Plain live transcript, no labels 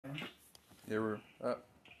They were up.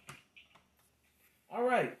 All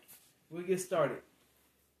right, we'll get started.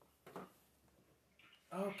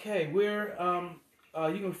 Okay, we're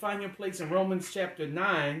you can find your place in Romans chapter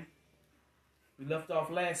 9. We left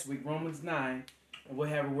off last week, Romans 9, and we'll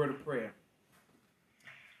have a word of prayer.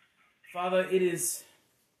 Father, it is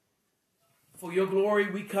for your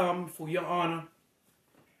glory we come, for your honor.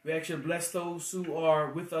 We ask you to bless those who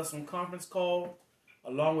are with us on conference call,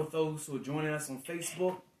 along with those who are joining us on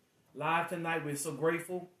Facebook Live tonight. We're so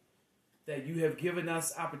grateful that you have given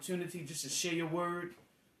us opportunity just to share your word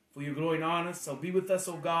for your glory and honor. So be with us,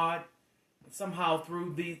 oh God, and somehow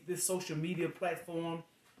through this social media platform,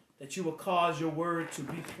 that you will cause your word to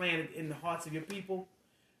be planted in the hearts of your people.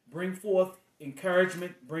 Bring forth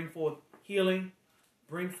encouragement, bring forth healing,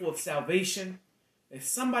 bring forth salvation, that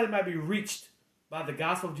somebody might be reached by the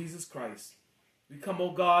gospel of Jesus Christ. We come,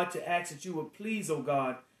 oh God, to ask that you would please, oh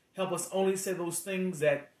God, help us only say those things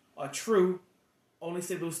that are true, only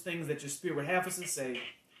say those things that your spirit would have us to say.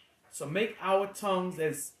 So make our tongues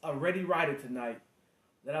as a ready writer tonight.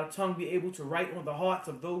 Let our tongue be able to write on the hearts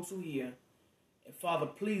of those who hear. And Father,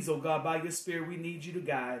 please, oh God, by your spirit, we need you to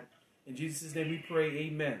guide. In Jesus' name we pray,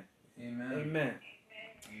 amen. Amen. Amen.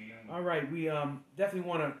 All right, we definitely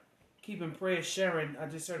want to keep in prayer Sharon. I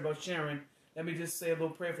just heard about Sharon. Let me just say a little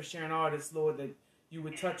prayer for Sharon Artist, Lord, that you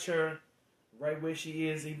would touch her right where she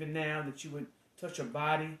is even now, that you would touch her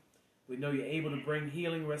body. We know you're able to bring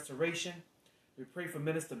healing, restoration. We pray for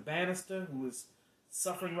Minister Bannister, who is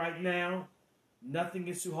suffering right now. Nothing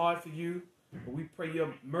is too hard for you, but we pray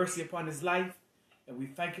your mercy upon his life, and we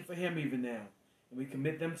thank you for him even now. And we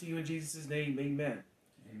commit them to you in Jesus' name. Amen.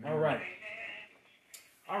 Amen. All right.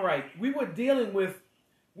 All right. We're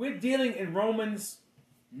dealing in Romans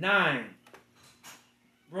 9.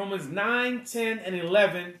 Romans 9, 10, and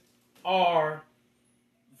 11 are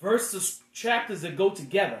verses, chapters that go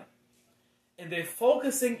together. And they're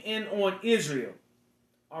focusing in on Israel.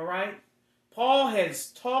 All right? Paul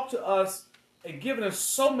has talked to us and given us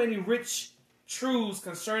so many rich truths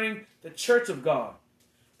concerning the church of God.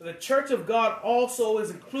 But the church of God also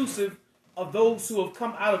is inclusive of those who have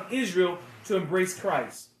come out of Israel to embrace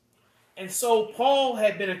Christ. And so Paul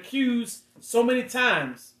had been accused so many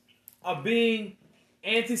times of being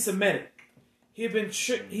anti-Semitic. He had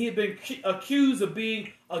been accused of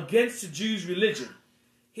being against the Jews' religion.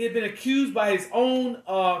 He had been accused by his own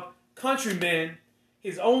countrymen,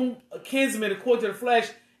 his own kinsmen according to the flesh,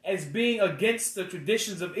 as being against the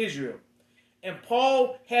traditions of Israel. And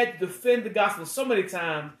Paul had to defend the gospel so many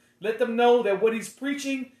times, let them know that what he's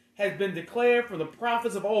preaching has been declared from the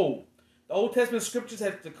prophets of old. The Old Testament scriptures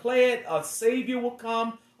have declared a Savior will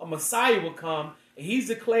come, a Messiah will come, and he's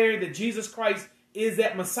declaring that Jesus Christ is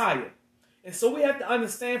that Messiah. And so we have to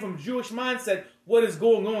understand from Jewish mindset what is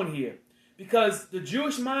going on here. Because the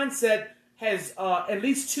Jewish mindset has at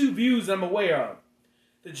least two views I'm aware of.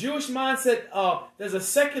 The Jewish mindset, there's a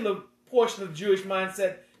secular portion of the Jewish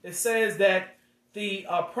mindset that says that the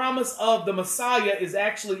promise of the Messiah is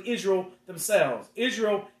actually Israel themselves.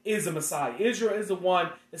 Israel is the Messiah. Israel is the one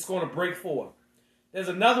that's going to break forth. There's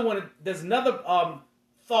another one. There's another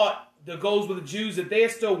thought that goes with the Jews that they're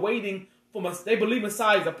still waiting for. They believe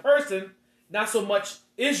Messiah is a person, not so much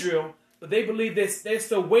Israel, but they believe they're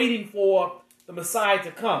still waiting for the Messiah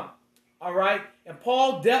to come. All right, and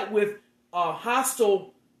Paul dealt with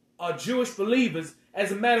hostile Jewish believers.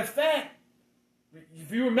 As a matter of fact,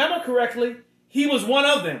 if you remember correctly, he was one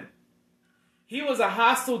of them. He was a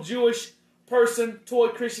hostile Jewish person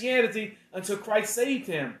toward Christianity until Christ saved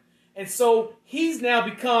him. And so he's now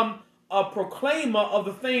become a proclaimer of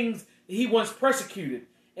the things that he once persecuted.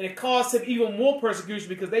 And it caused him even more persecution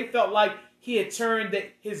because they felt like he had turned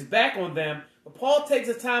his back on them. But Paul takes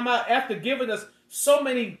the time out after giving us so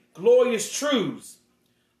many glorious truths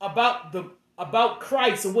about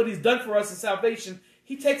Christ and what he's done for us in salvation.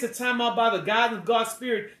 He takes the time out by the guidance of God's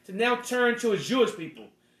Spirit to now turn to his Jewish people.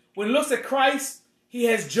 When he looks at Christ, he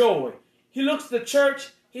has joy. He looks at the church,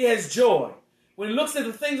 he has joy. When he looks at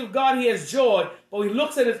the things of God, he has joy. But when he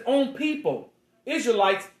looks at his own people,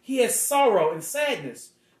 Israelites, he has sorrow and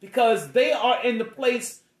sadness because they are in the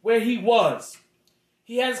place where he was.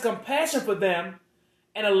 He has compassion for them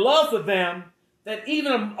and a love for them that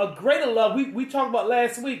even a greater love, we talked about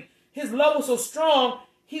last week, his love was so strong,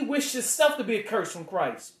 he wished himself to be accursed from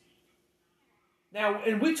Christ. Now,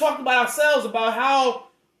 and we talked about ourselves about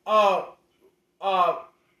how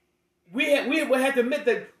we would have to admit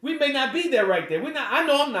that we may not be there right there. I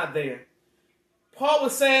know I'm not there. Paul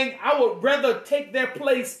was saying, I would rather take their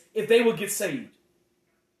place if they would get saved.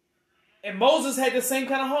 And Moses had the same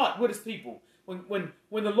kind of heart with his people. When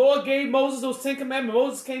the Lord gave Moses those 10 commandments,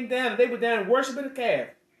 Moses came down and they were down and worshiping a calf.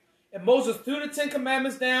 And Moses threw the 10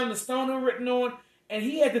 Commandments down, the stone were written on, and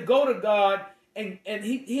he had to go to God, and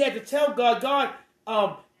he had to tell God,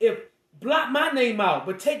 if blot my name out,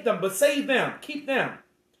 but take them, but save them, keep them,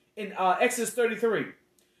 in Exodus 33.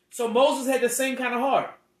 So Moses had the same kind of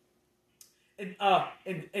heart.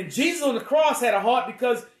 And Jesus on the cross had a heart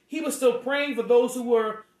because he was still praying for those who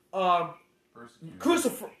were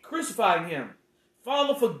crucifying him.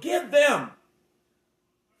 Father, forgive them,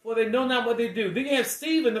 for they know not what they do. Then you have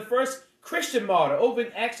Stephen, the first Christian martyr, over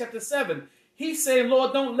in Acts chapter 7. He's saying,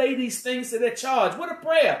 Lord, don't lay these things to their charge. What a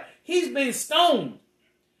prayer. He's been stoned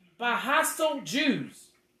by hostile Jews.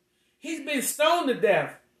 He's been stoned to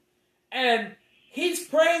death. And he's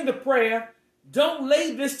praying the prayer, don't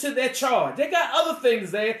lay this to their charge. They got other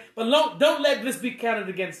things there, but don't let this be counted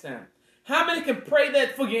against them. How many can pray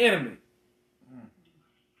that for your enemy?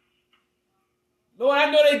 Lord,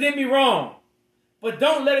 I know they did me wrong, but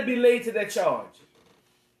don't let it be laid to their charge.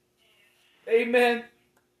 Amen.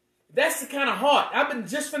 That's the kind of heart. I've been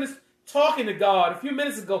just finished talking to God a few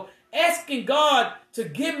minutes ago, asking God to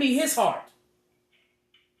give me his heart.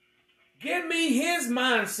 Give me his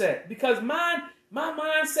mindset, because my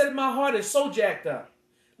mindset and my heart is so jacked up.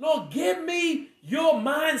 Lord, give me your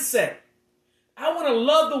mindset. I want to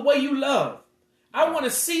love the way you love. I want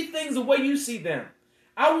to see things the way you see them.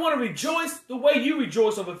 I want to rejoice the way you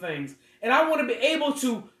rejoice over things. And I want to be able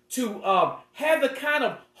to have the kind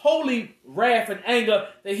of holy wrath and anger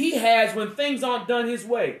that he has when things aren't done his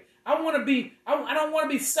way. I don't want to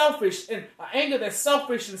be selfish and anger that's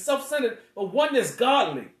selfish and self-centered, but one that's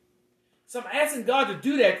godly. So I'm asking God to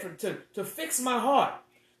do that, to fix my heart,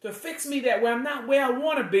 to fix me that way. I'm not where I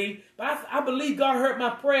want to be, but I believe God heard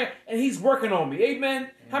my prayer and he's working on me. Amen?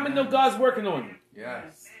 Amen. How many know God's working on you?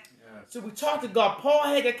 Yes. So we talked to God. Paul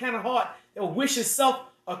had that kind of heart that would wish himself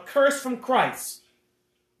a curse from Christ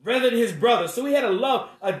rather than his brothers. So he had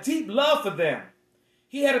a deep love for them.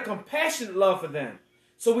 He had a compassionate love for them.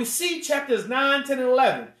 So we see chapters 9, 10, and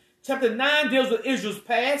 11. Chapter 9 deals with Israel's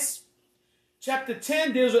past. Chapter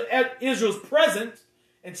 10 deals with Israel's present.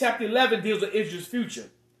 And chapter 11 deals with Israel's future.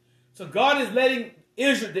 So God is letting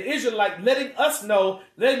letting us know,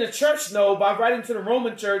 letting the church know by writing to the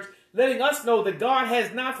Roman church, letting us know that God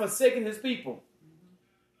has not forsaken his people.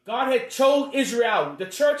 God had chose Israel out. The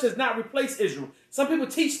church has not replaced Israel. Some people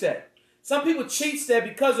teach that. Some people teach that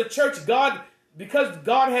because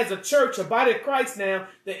God has a church, a body of Christ now,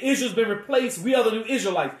 that Israel's been replaced. We are the new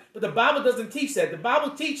Israelites. But the Bible doesn't teach that. The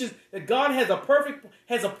Bible teaches that God has a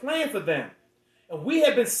plan for them. And we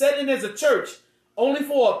have been set in as a church only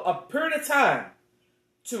for a period of time.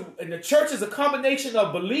 And the church is a combination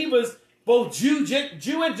of believers, both Jew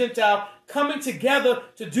and Gentile, coming together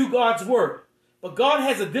to do God's work. But God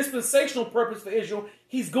has a dispensational purpose for Israel.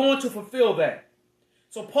 He's going to fulfill that.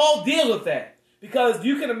 So Paul deals with that. Because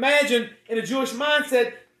you can imagine in a Jewish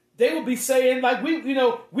mindset, they would be saying, like,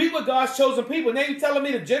 we were God's chosen people. Now you're telling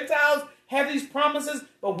me the Gentiles have these promises,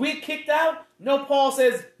 but we're kicked out? No, Paul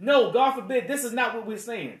says, no, God forbid, this is not what we're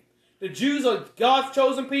saying. The Jews are God's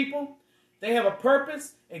chosen people. They have a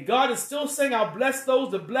purpose, and God is still saying, I'll bless those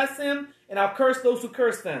that bless him, and I'll curse those who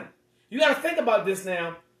curse them. You got to think about this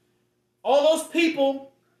now. All those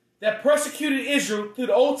people that persecuted Israel through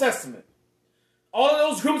the Old Testament, all of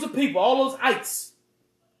those groups of people, all those ites,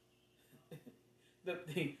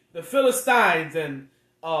 the Philistines and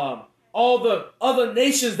all the other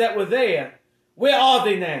nations that were there, where are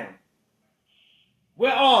they now?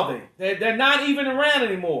 Where are they? They're not even around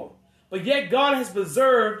anymore. But yet God has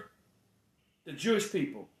preserved the Jewish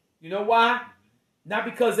people. You know why? Not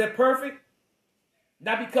because they're perfect.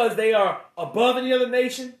 Not because they are above any other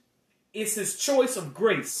nation. It's his choice of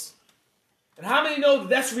grace. And how many know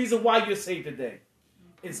that's the reason why you're saved today?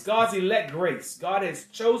 It's God's elect grace. God has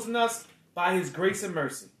chosen us by his grace and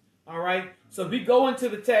mercy. All right? So if we go into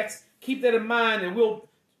the text, keep that in mind, and we'll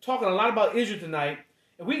talk a lot about Israel tonight.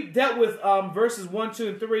 And we dealt with verses 1, 2,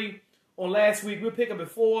 and 3 on last week. We'll pick up at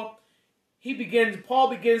 4. Paul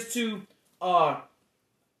begins to delve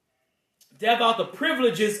out the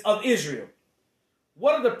privileges of Israel.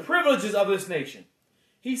 What are the privileges of this nation?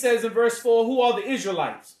 He says in verse 4, who are the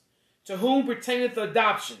Israelites? To whom pertaineth the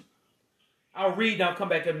adoption? I'll read and I'll come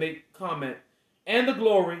back and make comment. And the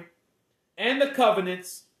glory, and the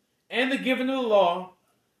covenants, and the giving of the law,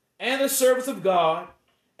 and the service of God,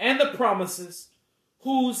 and the promises,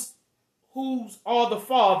 whose are the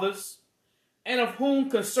fathers, and of whom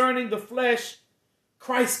concerning the flesh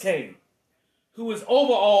Christ came, who is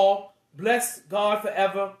over all, bless God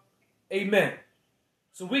forever. Amen.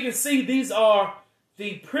 So we can see these are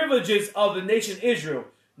the privileges of the nation Israel.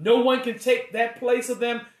 No one can take that place of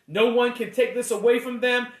them. No one can take this away from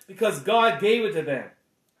them because God gave it to them.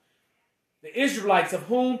 The Israelites, of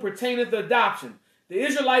whom pertaineth the adoption. The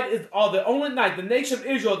Israelites are the only the nation of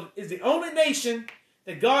Israel is the only nation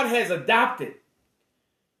that God has adopted.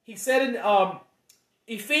 He said in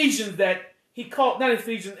Ephesians that he called, not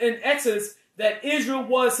Ephesians, in Exodus, that Israel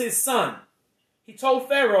was his son. He told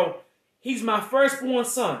Pharaoh, he's my firstborn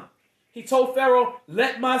son. He told Pharaoh,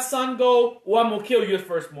 let my son go or I'm going to kill your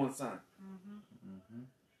firstborn son.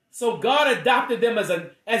 So God adopted them as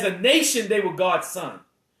a nation. They were God's son.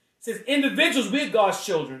 It says individuals, we're God's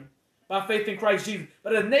children by faith in Christ Jesus.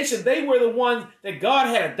 But as a nation, they were the ones that God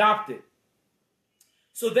had adopted.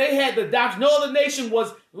 So they had the adoption. No other nation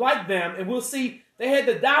was like them. And we'll see they had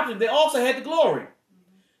the adoption. They also had the glory.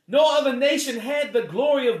 No other nation had the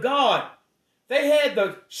glory of God. They had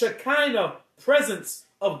the Shekinah presence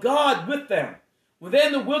of God with them. When they're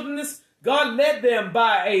in the wilderness, God led them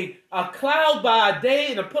by a cloud by a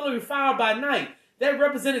day and a pillar of fire by night. That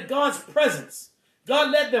represented God's presence.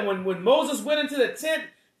 God led them. When Moses went into the tent,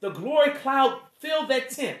 the glory cloud filled that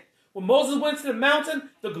tent. When Moses went to the mountain,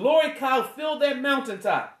 the glory cloud filled that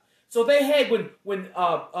mountaintop. So they had, when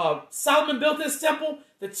Solomon built his temple,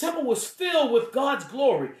 the temple was filled with God's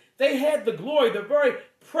glory. They had the glory, the very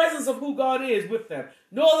presence of who God is with them.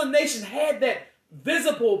 No other nation had that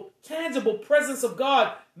visible, tangible presence of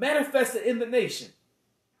God manifested in the nation.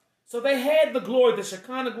 So they had the glory, the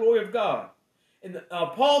Shekinah glory of God. And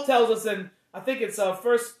Paul tells us in, I think it's 1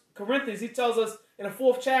 Corinthians, he tells us in the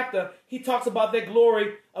 4th chapter, he talks about that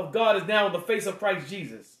glory of God is now in the face of Christ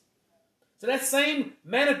Jesus. So that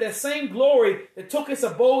same glory that took its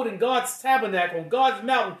abode in God's tabernacle, God's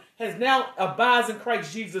mountain, has now abides in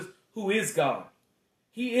Christ Jesus, who is God.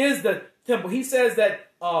 He is the temple. He says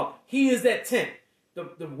that he is that tent.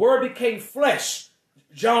 The word became flesh.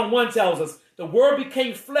 John 1 tells us the word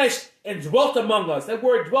became flesh and dwelt among us. That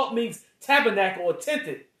word dwelt means tabernacle or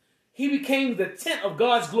tented. He became the tent of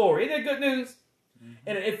God's glory. Isn't that good news? Mm-hmm.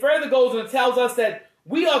 And it further goes and tells us that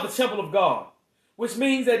we are the temple of God, which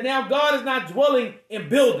means that now God is not dwelling in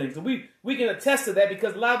buildings. And we can attest to that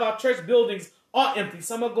because a lot of our church buildings are empty.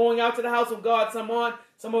 Some are going out to the house of God. Some aren't.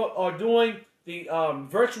 Some are doing the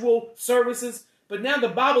virtual services. But now the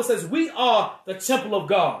Bible says we are the temple of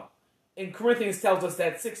God. In Corinthians tells us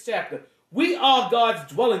that 6th chapter. We are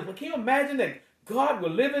God's dwelling. But can you imagine that God will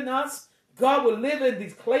live in us? God will live in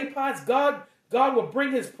these clay pots. God will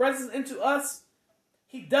bring his presence into us.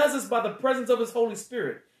 He does this by the presence of his Holy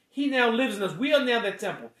Spirit. He now lives in us. We are now that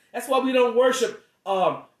temple. That's why we don't worship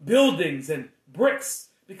buildings and bricks.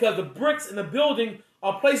 Because the bricks and the building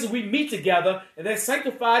are places we meet together. And they're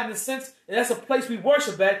sanctified in the sense, and that's a place we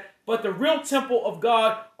worship at. But the real temple of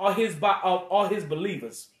God are his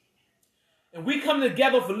believers. And we come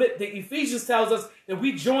together for the Ephesians tells us that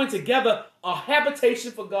we join together a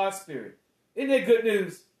habitation for God's Spirit. Isn't that good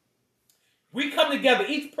news? We come together,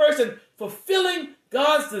 each person fulfilling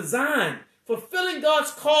God's design, fulfilling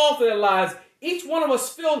God's call for their lives. Each one of us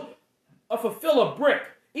fulfill a brick.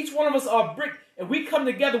 Each one of us are a brick. And we come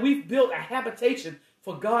together, we've built a habitation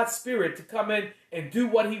for God's Spirit to come in and do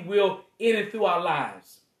what he will in and through our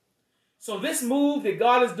lives. So this move that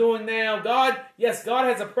God is doing now, God has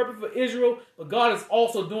a purpose for Israel, but God is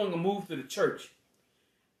also doing a move to the church.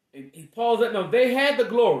 And Paul said, no, they had the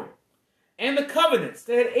glory and the covenants.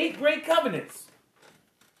 They had 8 great covenants.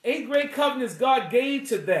 8 great covenants God gave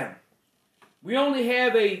to them. We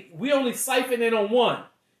only siphon in on one.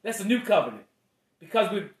 That's a new covenant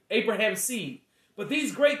because we're Abraham's seed. But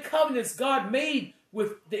these great covenants God made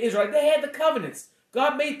with the Israelites, they had the covenants.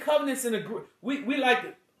 God made covenants in we like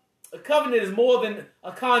it. A covenant is more than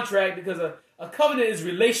a contract because a covenant is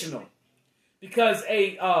relational. Because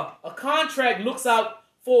a contract looks out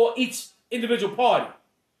for each individual party.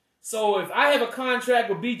 So if I have a contract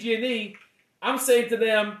with BG&E, I'm saying to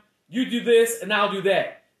them, you do this and I'll do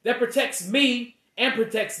that. That protects me and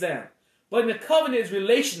protects them. But the covenant is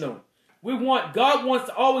relational. God wants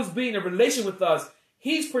to always be in a relation with us.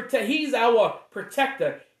 He's our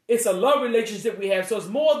protector. It's a love relationship we have. So it's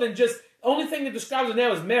more than just, only thing that describes it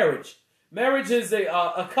now is marriage. Marriage is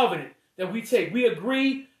a covenant that we take. We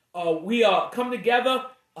agree, we come together,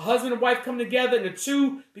 a husband and wife come together, and the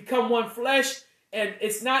two become one flesh. And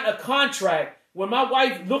it's not a contract. When my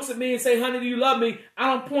wife looks at me and say, honey, do you love me? I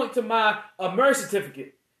don't point to my marriage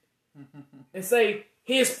certificate and say,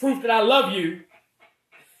 here's proof that I love you.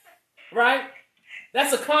 Right?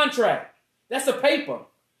 That's a contract. That's a paper.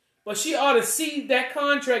 But she ought to see that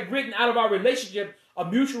contract written out of our relationship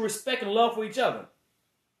of mutual respect and love for each other.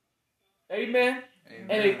 Amen? Amen.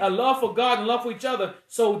 And a love for God and love for each other.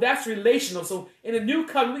 So that's relational. So in the new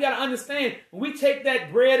covenant, we got to understand, when we take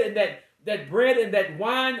that bread and that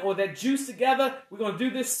wine or that juice together, we're going to do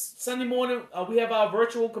this Sunday morning. We have our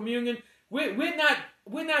virtual communion. We're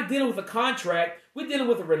not dealing with a contract. We're dealing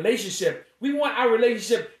with a relationship. We want our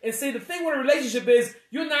relationship. And see, the thing with a relationship is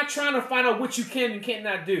you're not trying to find out what you can and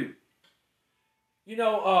cannot do. You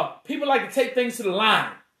know, people like to take things to the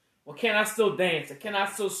line. Well, can I still dance? Or can I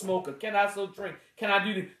still smoke? Or can I still drink? Can I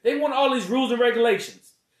do this? They want all these rules and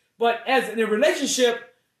regulations. But as in a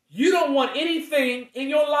relationship, you don't want anything in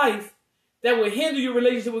your life that will hinder your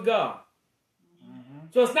relationship with God. Mm-hmm.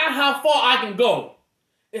 So it's not how far I can go.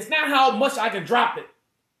 It's not how much I can drop it.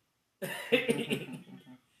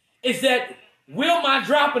 It's that will my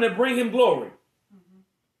dropping it bring him glory? Mm-hmm.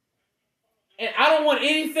 And I don't want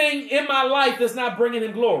anything in my life that's not bringing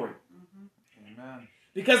him glory. Mm-hmm. Amen.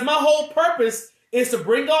 Because my whole purpose is to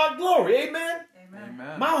bring God glory. Amen.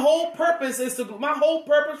 Amen. My whole purpose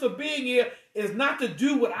of being here is not to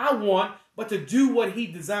do what I want, but to do what he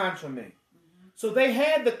designed for me. Mm-hmm. So they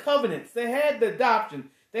had the covenants, they had the adoption,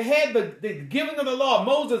 they had the giving of the law.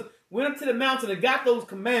 Moses went up to the mountain and got those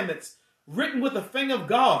commandments written with the finger of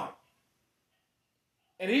God.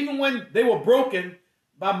 And even when they were broken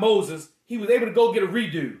by Moses, he was able to go get a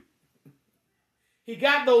redo. He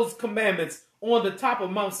got those commandments on the top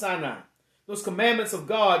of Mount Sinai. Those commandments of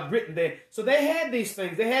God written there. So they had these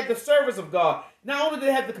things. They had the service of God. Not only did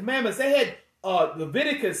they have the commandments, they had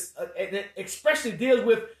Leviticus, and it especially deals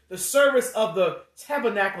with the service of the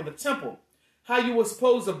tabernacle, the temple. How you were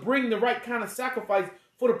supposed to bring the right kind of sacrifice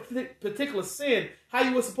for the particular sin. How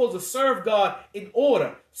you were supposed to serve God in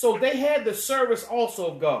order. So they had the service also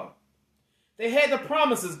of God. They had the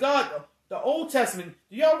promises. God, the Old Testament.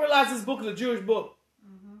 Do y'all realize this book is a Jewish book?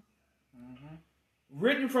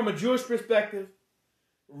 Written from a Jewish perspective,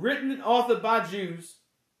 written and authored by Jews,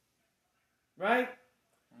 right?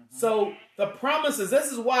 Mm-hmm. So the promises, this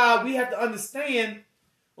is why we have to understand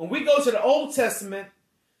when we go to the Old Testament,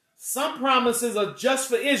 some promises are just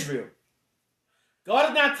for Israel. God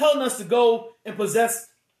is not telling us to go and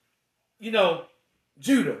possess,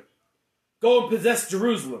 Judah. Go and possess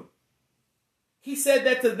Jerusalem. He said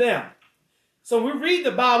that to them. So when we read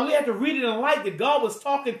the Bible, we have to read it in light that God was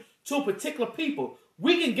talking to a particular people.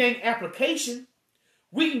 We can gain application.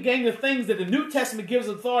 We can gain the things that the New Testament gives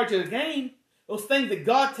authority to gain. Those things that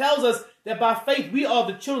God tells us that by faith we are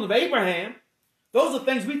the children of Abraham. Those are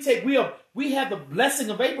things we take. We have the blessing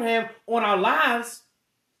of Abraham on our lives.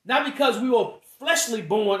 Not because we were fleshly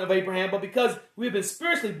born of Abraham, but because we've been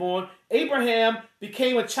spiritually born. Abraham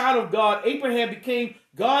became a child of God. Abraham became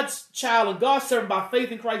God's child and God's servant by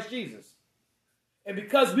faith in Christ Jesus. And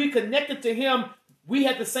because we connected to him, we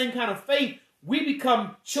had the same kind of faith. We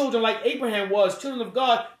become children like Abraham was, children of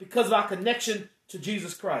God, because of our connection to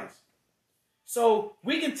Jesus Christ. So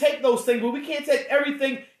we can take those things, but we can't take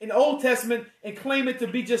everything in the Old Testament and claim it to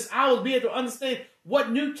be just ours. We have to understand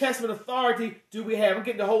what New Testament authority do we have. I'm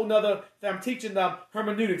getting a whole nother, I'm teaching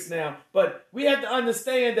hermeneutics now. But we have to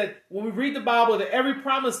understand that when we read the Bible, that every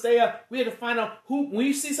promise there, we have to find out who, when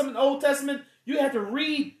you see something in the Old Testament, you have to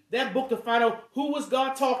read that book to find out who was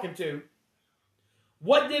God talking to.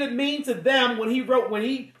 What did it mean to them when he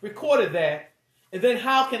recorded that? And then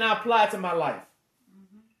how can I apply it to my life?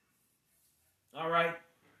 Mm-hmm. All right.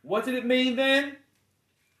 What did it mean then?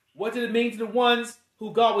 What did it mean to the ones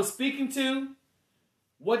who God was speaking to?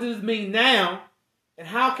 What does it mean now? And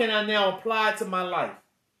how can I now apply it to my life?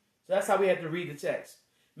 So that's how we have to read the text.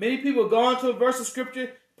 Many people have gone to a verse of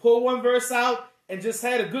scripture, pull one verse out, and just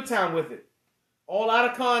had a good time with it. All out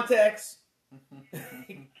of context.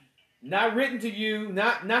 Not written to you,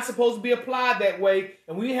 not supposed to be applied that way.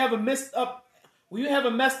 And we have a messed up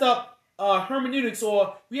hermeneutics,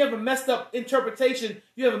 or we have a messed up interpretation,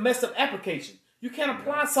 you have a messed up application. You can't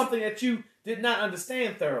apply something that you did not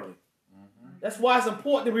understand thoroughly. Mm-hmm. That's why it's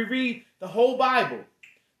important that we read the whole Bible,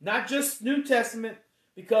 not just New Testament,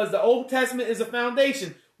 because the Old Testament is a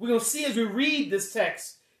foundation. We're going to see as we read this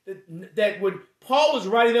text that when Paul was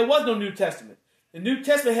writing, there was no New Testament. The New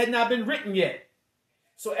Testament had not been written yet.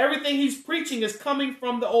 So everything he's preaching is coming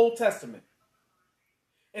from the Old Testament.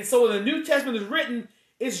 And so when the New Testament is written,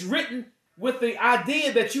 it's written with the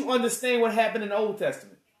idea that you understand what happened in the Old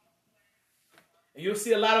Testament. And you'll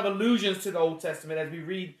see a lot of allusions to the Old Testament as we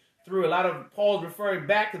read through. A lot of Paul's referring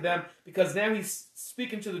back to them because now he's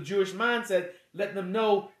speaking to the Jewish mindset, letting them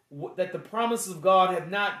know that the promises of God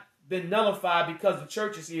have not been nullified because the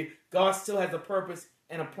church is here. God still has a purpose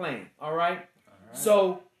and a plan. All right?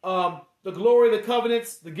 So, the glory, the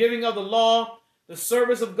covenants, the giving of the law, the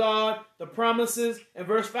service of God, the promises. And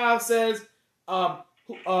verse 5 says,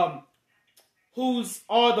 whose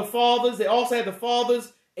are the fathers? They also had the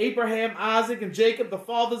fathers, Abraham, Isaac, and Jacob, the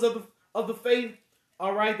fathers of the faith.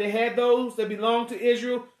 All right, they had those that belonged to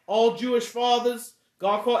Israel, all Jewish fathers.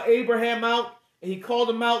 God called Abraham out and he called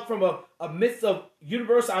them out from a midst of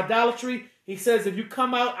universal idolatry. He says, if you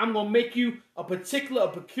come out, I'm going to make you a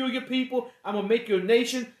peculiar people. I'm going to make you a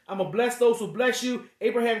nation. I'm going to bless those who bless you.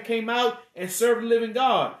 Abraham came out and served the living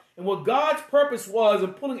God. And what God's purpose was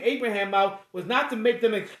in pulling Abraham out was not to make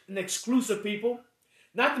them an exclusive people,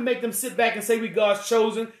 not to make them sit back and say, we God's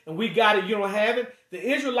chosen and we got it, you don't have it. The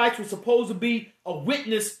Israelites were supposed to be a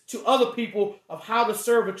witness to other people of how to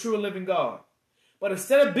serve a true and living God. But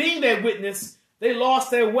instead of being that witness, they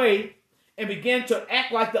lost their way and began to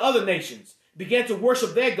act like the other nations, began to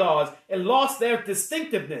worship their gods, and lost their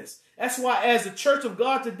distinctiveness. That's why as the church of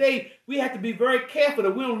God today, we have to be very careful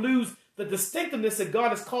that we don't lose the distinctiveness that God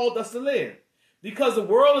has called us to live. Because the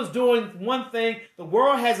world is doing one thing, the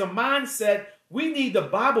world has a mindset. We need the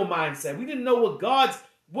Bible mindset. We didn't know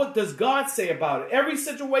what does God say about it. Every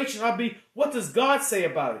situation I'll be, what does God say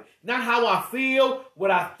about it? Not how I feel,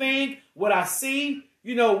 what I think, what I see.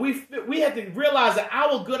 You know, we have to realize that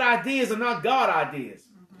our good ideas are not God ideas.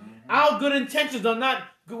 Mm-hmm. Our good intentions are not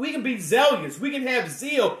good. We can be zealous. We can have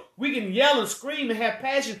zeal. We can yell and scream and have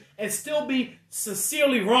passion and still be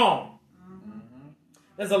sincerely wrong. Mm-hmm.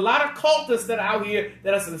 There's a lot of cultists that are out here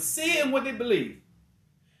that are sincere in what they believe,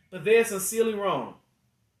 but they're sincerely wrong.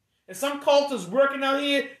 And some cultists working out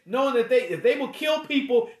here knowing that if they will kill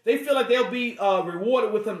people, they feel like they'll be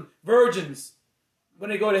rewarded with some virgins when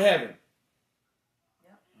they go to heaven.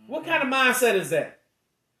 Yep. What kind of mindset is that?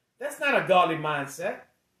 That's not a godly mindset.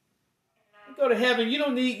 You go to heaven,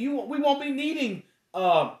 we won't be needing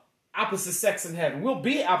opposite sex in heaven. We'll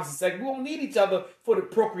be opposite sex. We won't need each other for the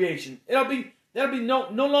procreation. That'll be no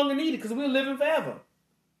longer needed because we're living forever.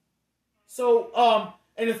 So,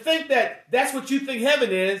 and to think that that's what you think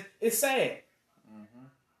heaven is sad.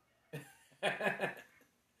 Mm-hmm.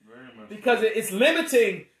 Very much because it's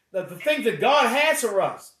limiting the things that God has for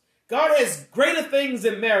us. God has greater things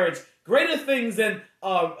in marriage, greater things than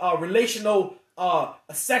relational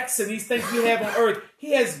sex and these things we have on earth.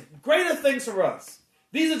 He has greater things for us.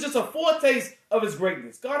 These are just a foretaste of his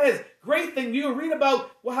greatness. God has great things. You can read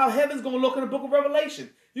about how heaven's going to look in the book of Revelation.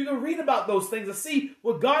 You can read about those things and see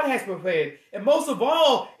what God has prepared. And most of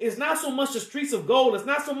all, it's not so much the streets of gold. It's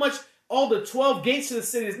not so much all the 12 gates to the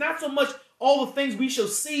city. It's not so much all the things we shall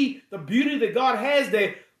see, the beauty that God has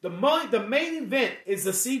there. The main event is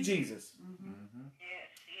to see Jesus. Mm-hmm.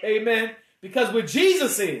 Yes. Amen. Because where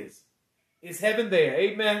Jesus is heaven there.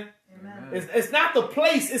 Amen. Amen. It's not the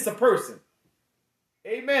place, it's the person.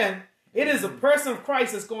 Amen. It is the person of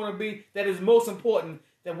Christ that's going to be, that is most important.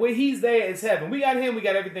 That where he's there is heaven. We got him, we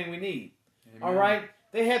got everything we need. Amen. All right?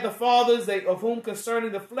 They had the fathers of whom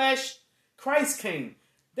concerning the flesh, Christ came.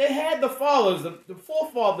 They had the fathers, the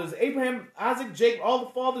forefathers, Abraham, Isaac, Jacob, all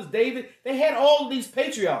the fathers, David. They had all of these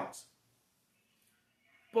patriarchs.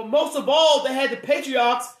 But most of all, they had the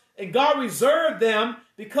patriarchs, and God reserved them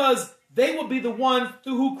because they would be the ones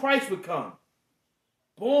through who Christ would come.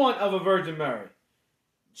 Born of a Virgin Mary.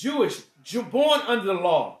 Jewish, born under the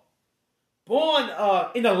law. Born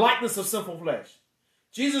in the likeness of sinful flesh.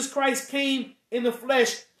 Jesus Christ came in the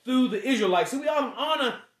flesh through the Israelites. So we ought to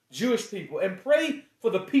honor Jewish people and pray for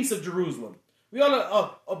the peace of Jerusalem. We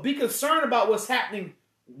ought to be concerned about what's happening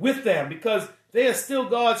with them because they are still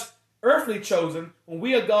God's earthly chosen when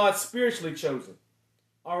we are God's spiritually chosen.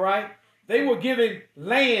 All right? They were given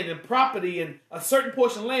land and property and a certain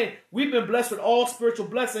portion of land. We've been blessed with all spiritual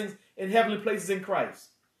blessings in heavenly places in Christ.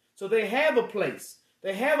 So they have a place.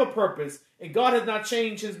 They have a purpose, and God has not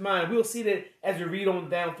changed his mind. We'll see that as we read on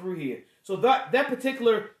down through here. So that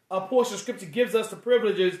particular portion of Scripture gives us the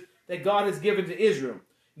privileges that God has given to Israel.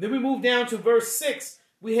 And then we move down to verse 6.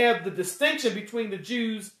 We have the distinction between the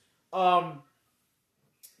Jews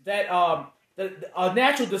that are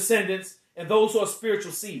natural descendants and those who are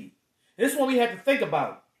spiritual seed. This is what we have to think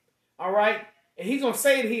about. All right? And he's going to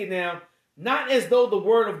say it here now, not as though the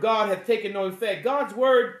word of God had taken no effect. God's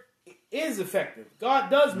word is effective. God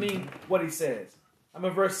does mean what he says. I'm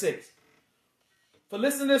in verse 6. For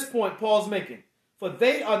listen to this point Paul's making. For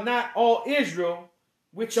they are not all Israel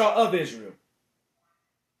which are of Israel.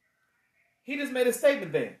 He just made a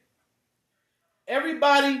statement there.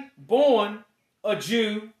 Everybody born a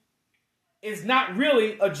Jew is not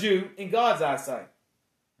really a Jew in God's eyesight.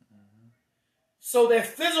 So their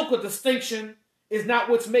physical distinction is not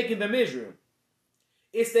what's making them Israel.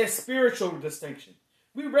 It's their spiritual distinction.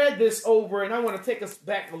 We read this over, and I want to take us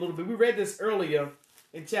back a little bit. We read this earlier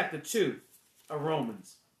in chapter 2 of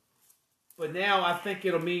Romans. But now I think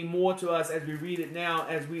it'll mean more to us as we read it now,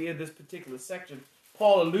 as we in this particular section.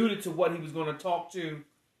 Paul alluded to what he was going to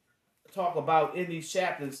talk about in these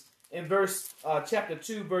chapters. In chapter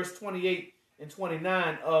 2, verse 28 and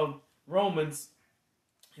 29 of Romans,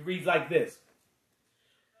 he reads like this.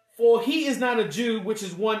 For he is not a Jew, which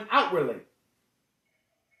is one outwardly,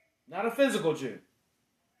 not a physical Jew.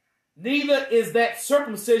 Neither is that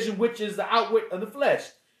circumcision, which is the outward of the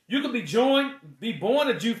flesh. You can be born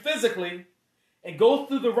a Jew physically and go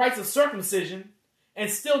through the rites of circumcision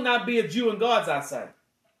and still not be a Jew in God's eyesight.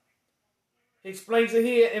 He explains it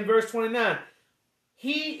here in verse 29.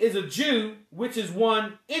 He is a Jew, which is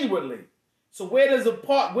one inwardly. So where's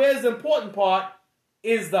the important part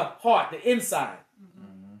is the heart, the inside.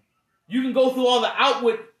 Mm-hmm. You can go through all the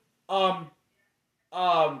outward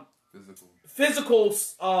physical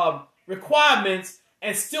requirements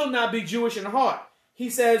and still not be Jewish in heart. He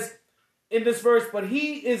says in this verse, but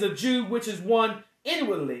he is a Jew which is one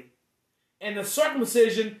inwardly, and the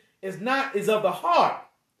circumcision is of the heart,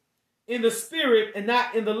 in the spirit and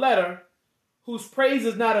not in the letter, whose praise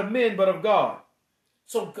is not of men but of God.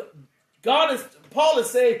 So Paul is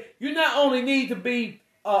saying, you not only need to be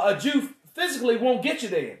a Jew physically won't get you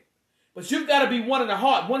there, but you've got to be one in the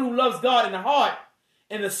heart, one who loves God in the heart.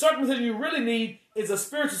 And the circumcision you really need is a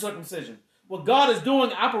spiritual circumcision. What God is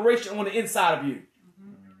doing operation on the inside of you.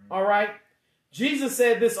 Mm-hmm. All right? Jesus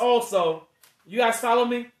said this also. You guys follow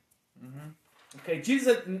me? Mm-hmm. Okay,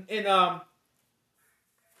 Jesus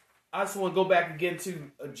I just want to go back again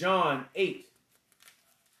to John 8.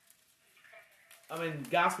 I'm in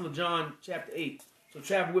Gospel of John chapter 8. So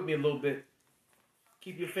travel with me a little bit.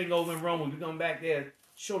 Keep your finger over in Rome. We'll be going back there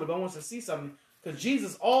shortly. But I want us to see something. Because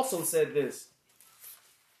Jesus also said this.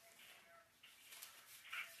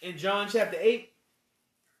 In John chapter 8.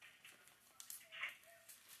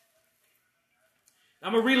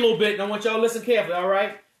 I'm going to read a little bit. And I want y'all to listen carefully. All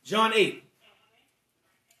right? John 8.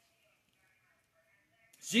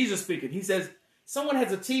 Jesus speaking. He says, someone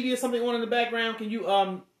has a TV or something on in the background. Can you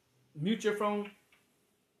mute your phone?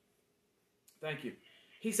 Thank you.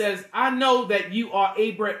 He says, I know that you are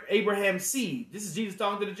Abraham's seed. This is Jesus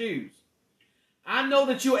talking to the Jews. I know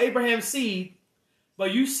that you are Abraham's seed,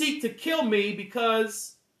 but you seek to kill me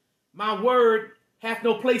because my word hath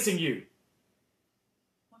no place in you.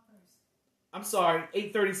 What verse? I'm sorry,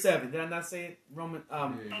 8:37. Did I not say it?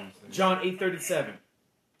 John 8:37.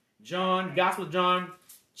 Gospel of John,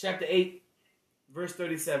 chapter 8, verse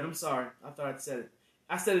 37. I'm sorry. I thought I'd said it.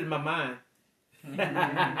 I said it in my mind.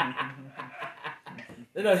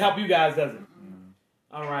 That doesn't help you guys, does it?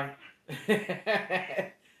 All right.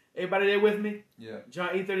 Everybody there with me? Yeah. John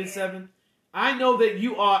 8:37. I know that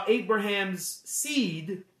you are Abraham's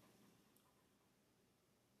seed,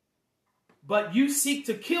 but you seek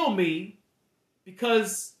to kill me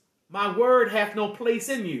because my word hath no place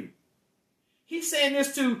in you. He's saying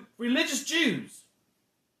this to religious Jews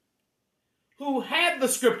who have the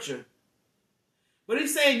scripture. But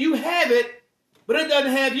he's saying you have it, but it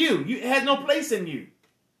doesn't have you. It has no place in you.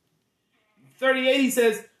 38, he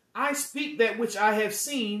says, I speak that which I have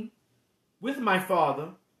seen with my father,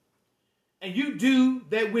 and you do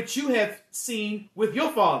that which you have seen with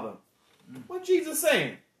your father. What's Jesus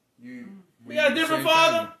saying? We got a different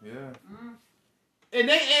father? Yeah. And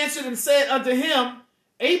they answered and said unto him,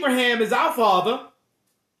 Abraham is our father.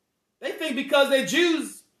 They think because they're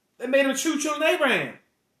Jews, they made them true children of Abraham.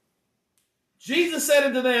 Jesus said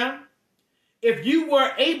unto them, if you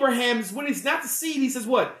were Abraham's, when he's not the seed, he says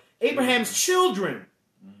what? Abraham's children.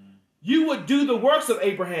 You would do the works of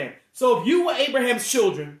Abraham. So if you were Abraham's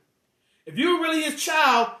children, if you were really his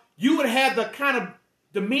child, you would have the kind of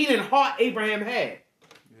demeanor and heart Abraham had.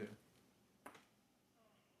 Yeah.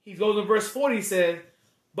 He goes in verse 40, he says,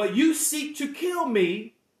 but you seek to kill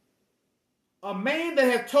me, a man that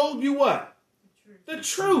hath told you what? The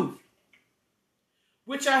truth.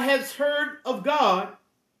 Which I have heard of God,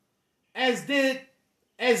 this did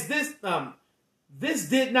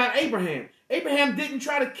not Abraham. Abraham didn't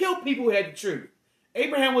try to kill people who had the truth.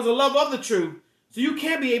 Abraham was a lover of the truth, so you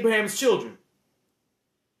can't be Abraham's children.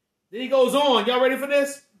 Then he goes on. Y'all ready for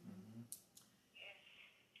this?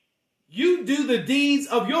 You do the deeds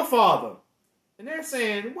of your father. And they're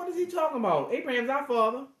saying, what is he talking about? Abraham's our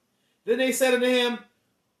father. Then they said unto him,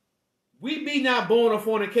 we be not born of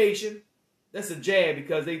fornication. That's a jab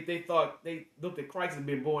because they thought, they looked at Christ and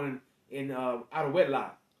been born in out of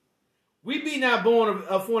wedlock. We be not born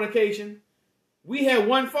of fornication. We have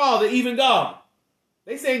one father, even God.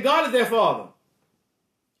 They saying God is their father.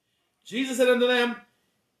 Jesus said unto them,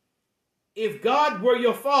 if God were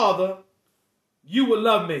your father, you would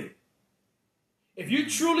love me. If you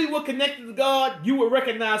truly were connected to God, you would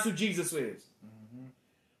recognize who Jesus is. Mm-hmm.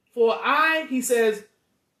 For I, he says,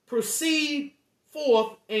 proceed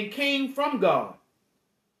forth and came from God.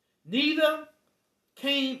 Neither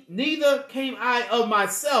came I of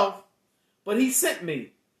myself, but he sent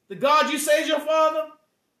me. The God you say is your father,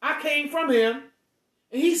 I came from him,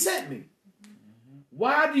 and he sent me.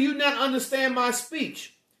 Why do you not understand my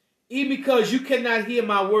speech? Even because you cannot hear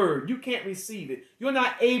my word. You can't receive it. You're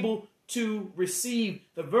not able to receive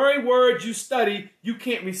the very words you study. You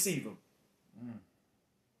can't receive them.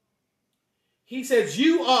 He says,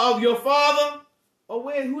 you are of your father. Oh,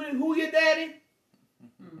 wait, who your daddy?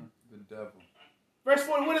 The devil. Verse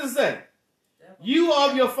 40, what does it say? Devil. You are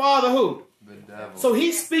of your father who? The devil. So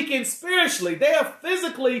he's speaking spiritually. They are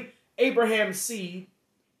physically Abraham's seed,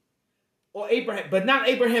 or Abraham, but not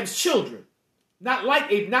Abraham's children.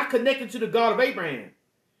 Not connected to the God of Abraham.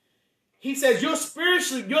 He says, you're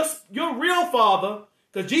spiritually, your real father,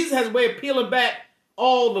 because Jesus has a way of peeling back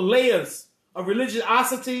all the layers of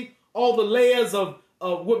religiosity, all the layers of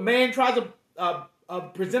what man tries to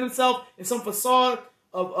present himself in some facade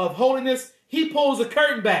of holiness. He pulls the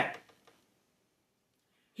curtain back.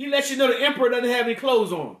 He lets you know the emperor doesn't have any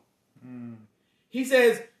clothes on. He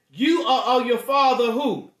says, you are your father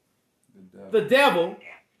who? The devil.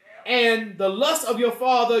 And the lust of your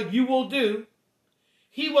father you will do.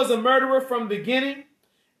 He was a murderer from the beginning,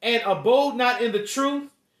 and abode not in the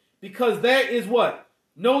truth, because there is what?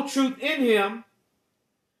 No truth in him.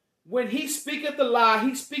 When he speaketh the lie,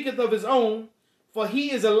 he speaketh of his own, for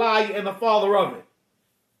he is a liar and the father of it.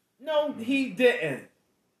 No, he didn't.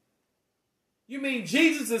 You mean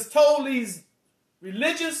Jesus has told these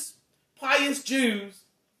religious, pious Jews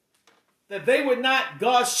that they were not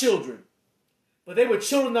God's children, but they were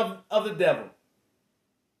children of the devil.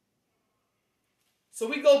 So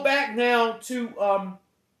we go back now to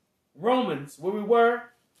Romans, where we were,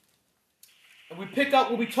 and we pick up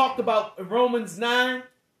what we talked about in Romans 9.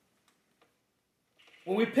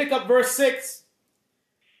 When we pick up verse 6,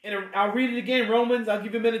 and I'll read it again, Romans, I'll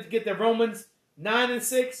give you a minute to get there, Romans 9 and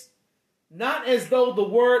 6. Not as though the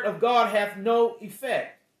word of God hath no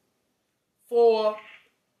effect, for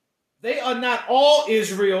they are not all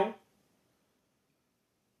Israel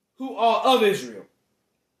who are of Israel.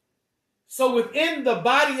 So within the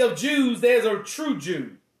body of Jews, there's a true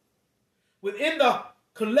Jew. Within the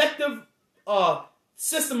collective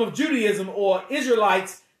system of Judaism or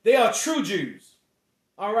Israelites, they are true Jews.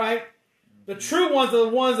 All right? The true ones are the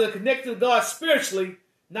ones that are connected to God spiritually,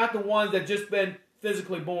 not the ones that just been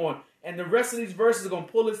physically born. And the rest of these verses are going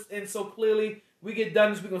to pull us in so clearly. We get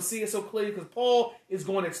done, we're going to see it so clearly because Paul is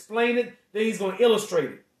going to explain it, then he's going to illustrate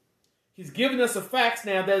it. He's giving us the facts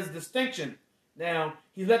now. There's a distinction. Now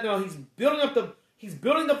he's letting know he's building up the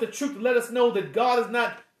truth to let us know that God is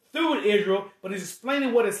not through with Israel, but he's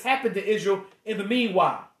explaining what has happened to Israel in the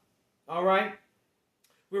meanwhile. All right,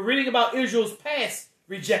 we're reading about Israel's past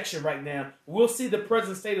rejection right now. We'll see the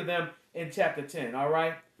present state of them in chapter 10. All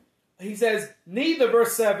right, he says, neither,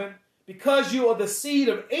 verse 7, because you are the seed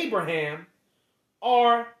of Abraham,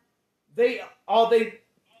 are they all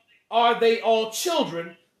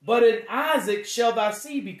children? But in Isaac shall thy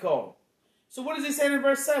seed be called. So what is he saying in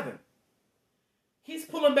verse 7? He's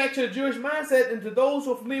pulling back to the Jewish mindset, and to those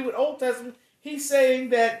who are familiar with Old Testament, he's saying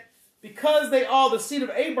that because they are the seed of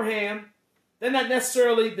Abraham, they're not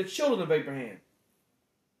necessarily the children of Abraham.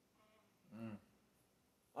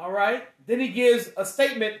 All right? Then he gives a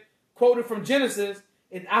statement quoted from Genesis,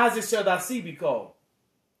 in Isaac shall thy seed be called.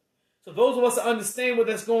 So those of us that understand what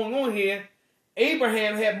that's going on here,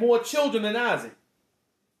 Abraham had more children than Isaac.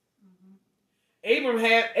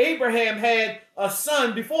 Abraham had a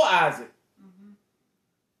son before Isaac.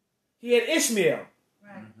 He had Ishmael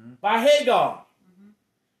by Hagar.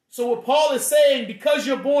 So what Paul is saying, because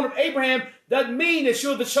you're born of Abraham, doesn't mean that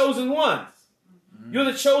you're the chosen ones. You're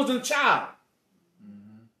the chosen child.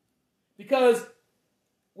 Because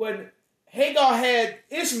when Hagar had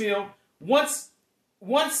Ishmael, once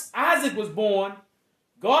Isaac was born,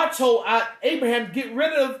 God told Abraham to get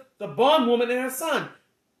rid of the bondwoman and her son,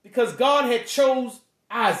 because God had chose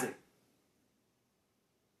Isaac.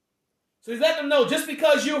 So he's letting them know, just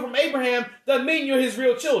because you're from Abraham doesn't mean you're his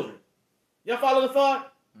real children. Y'all follow the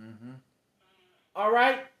thought? All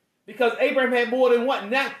right? Because Abraham had more than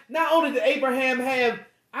one. Not only did Abraham have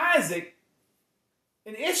Isaac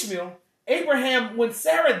and Ishmael, Abraham, when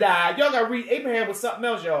Sarah died, y'all got to read, Abraham was something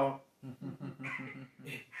else, y'all.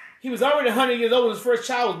 He was already 100 years old when his first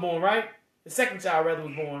child was born, right? The second child, rather,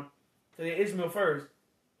 was born. So he had Ishmael first.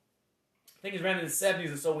 I think it was around in the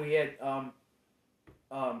 70s or so when he had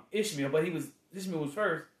Ishmael, but Ishmael was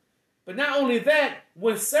first. But not only that,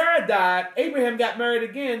 when Sarah died, Abraham got married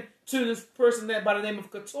again to this person by the name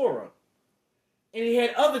of Keturah. And he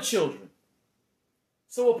had other children.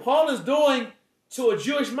 So what Paul is doing to a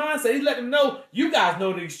Jewish mindset, he's letting them know, you guys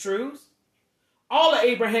know these truths. All of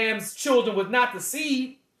Abraham's children was not the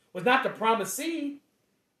seed, was not the promised seed.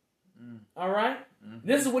 All right?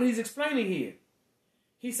 This is what he's explaining here.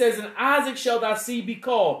 He says, "In Isaac shall thy seed be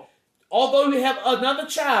called." Although you have another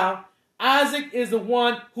child, Isaac is the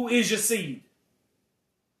one who is your seed.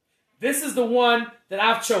 This is the one that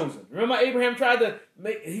I've chosen. Remember, Abraham tried to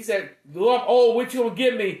make, he said, "Lord, I'm old, what you going to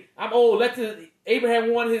give me? I'm old."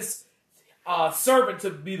 Abraham wanted his servant to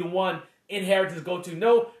be the one inheritance go to.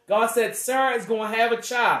 No, God said, Sarah is going to have a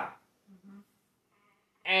child.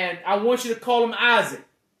 And I want you to call him Isaac.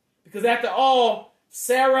 Because after all,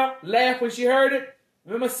 Sarah laughed when she heard it.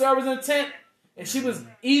 Remember, Sarah was in the tent? And she was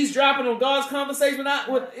eavesdropping on God's conversation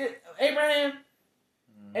with Abraham.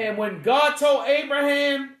 And when God told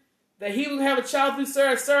Abraham that he would have a child through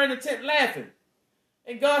Sarah, Sarah in the tent laughing.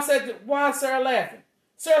 And God said, "Why is Sarah laughing?"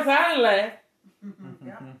 Sarah said, "I didn't laugh."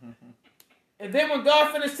 And then when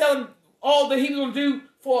God finished telling all that he was going to do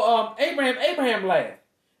for Abraham, Abraham laughed.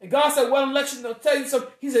 And God said, "Well, I'm let you tell you something."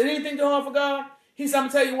 He said, "Anything too hard for God?" He said, "I'm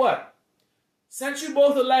going to tell you what. Since you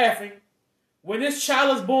both are laughing, when this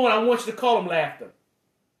child is born, I want you to call him laughter."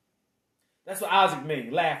 That's what Isaac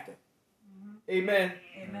means, laughter. Amen.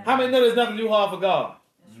 Amen. How many know there's nothing too hard for God?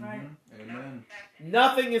 That's right. Amen.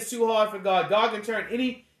 Nothing is too hard for God. God can turn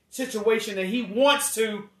any situation that he wants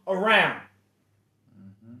to around.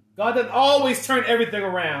 God doesn't always turn everything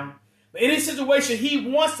around. But any situation he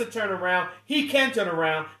wants to turn around, he can turn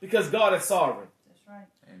around because God is sovereign. That's right.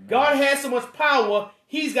 Amen. God has so much power,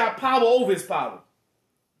 he's got power over his power.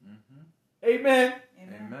 Amen.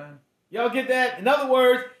 Amen. Y'all get that? In other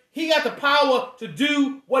words, he got the power to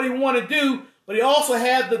do what he want to do, but he also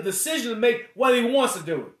has the decision to make whether he wants to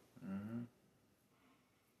do it.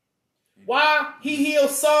 Why he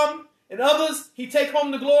heals some and others he take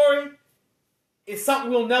home the glory is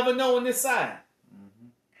something we'll never know on this side.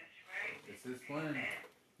 It's his plan.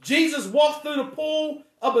 Jesus walked through the pool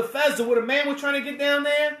of Bethesda where the man was trying to get down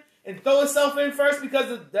there and throw himself in first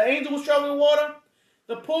because the angel was traveling water.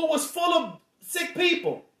 The pool was full of sick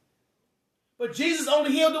people. But Jesus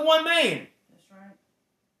only healed the one man. That's right.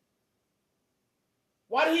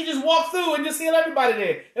 Why did he just walk through and just heal everybody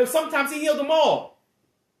there? If sometimes he healed them all.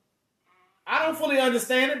 I don't fully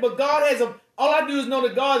understand it, but God has all I do is know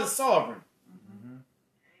that God is sovereign.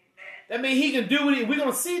 That means he can do what we're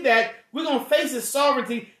going to see that. We're going to face his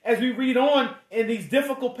sovereignty as we read on in these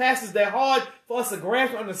difficult passages that are hard for us to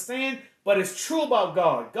grasp and understand, but it's true about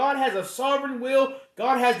God. God has a sovereign will.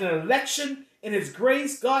 God has an election in his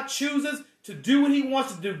grace. God chooses to do what he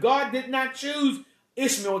wants to do. God did not choose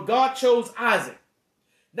Ishmael. God chose Isaac.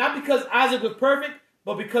 Not because Isaac was perfect,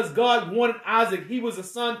 but because God wanted Isaac. He was the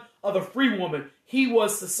son of a free woman. He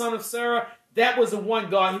was the son of Sarah. That was the one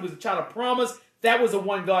God. He was a child of promise. That was the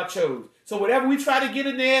one God chose. So whatever we try to get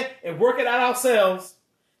in there and work it out ourselves,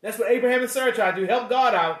 that's what Abraham and Sarah tried to do. Help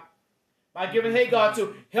God out by giving Hagar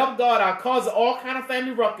to help God out, cause all kind of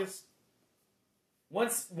family ruckus.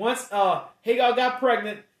 Once Hagar got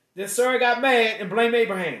pregnant, then Sarah got mad and blamed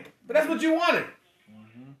Abraham. But that's what you wanted.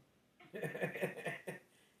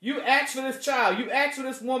 You asked for this child. You asked for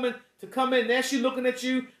this woman to come in. Now she's looking at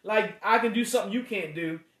you like I can do something you can't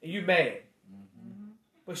do, and you mad.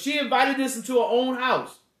 But she invited this into her own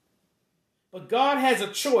house. But God has a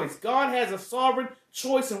choice. God has a sovereign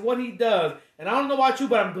choice in what he does. And I don't know about you,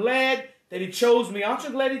 but I'm glad that he chose me. Aren't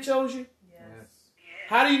you glad he chose you? Yes.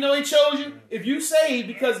 How do you know he chose you? If you saved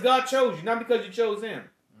because God chose you, not because you chose him.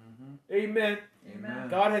 Amen. Amen.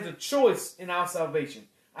 God has a choice in our salvation.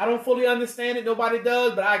 I don't fully understand it. Nobody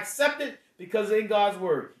does. But I accept it because it's in God's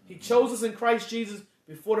word. He chose us in Christ Jesus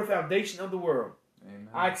before the foundation of the world. Amen.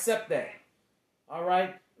 I accept that. All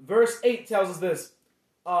right. Verse 8 tells us this.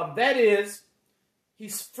 That is,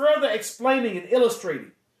 he's further explaining and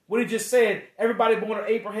illustrating what he just said. Everybody born of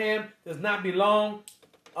Abraham does not belong,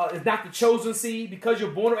 is not the chosen seed. Because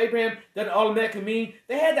you're born of Abraham doesn't automatically mean.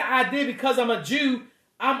 They had the idea because I'm a Jew,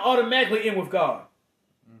 I'm automatically in with God.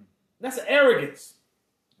 That's an arrogance.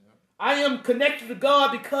 Yep. I am connected to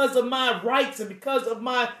God because of my rights and because of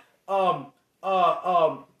my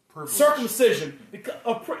circumcision.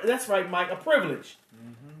 That's right, Mike, a privilege.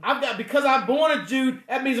 Because I'm born a Jew,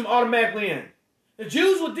 that means I'm automatically in. The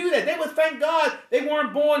Jews would do that. They would thank God they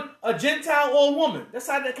weren't born a Gentile or a woman. That's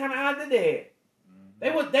how that kind of idea they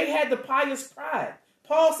had. They had the pious pride.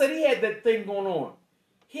 Paul said he had that thing going on.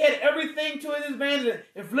 He had everything to his advantage.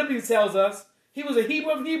 And Philippians tells us he was a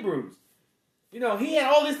Hebrew of Hebrews. You know, he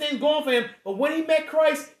had all these things going for him, but when he met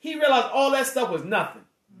Christ, he realized all that stuff was nothing.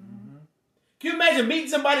 Can you imagine meeting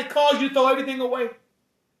somebody that caused you to throw everything away?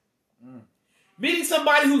 Meeting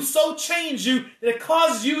somebody who so changed you that it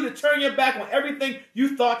causes you to turn your back on everything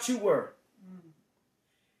you thought you were.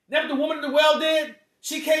 That's what the woman in the well did.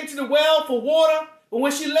 She came to the well for water, but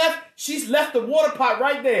when she's left the water pot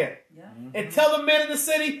right there. Yeah. And tell the men in the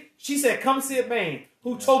city, she said, come see a man.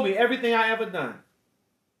 who told me everything I ever done.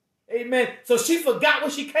 Amen. So she forgot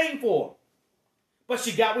what she came for, but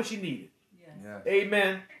she got what she needed. Yes.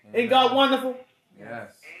 Amen. Ain't God wonderful?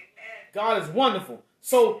 Yes. God is wonderful.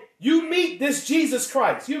 So you meet this Jesus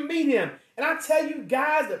Christ. You meet him. And I tell you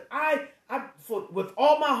guys that with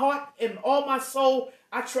all my heart and all my soul,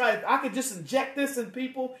 I try. If I could just inject this in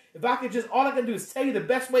people, if I could just, all I can do is tell you the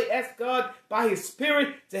best way, ask God by his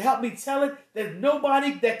Spirit to help me tell it. There's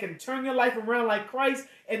nobody that can turn your life around like Christ.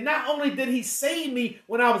 And not only did he save me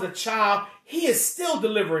when I was a child, he is still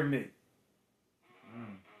delivering me.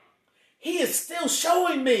 He is still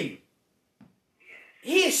showing me.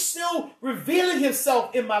 He is still revealing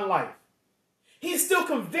himself in my life. He's still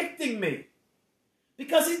convicting me.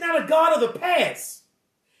 Because he's not a God of the past.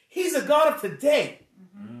 He's a God of today.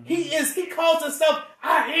 He calls himself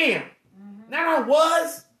I am. Not I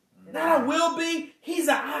was. Not I will be. He's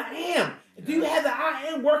a I am. Yes. Do you have the I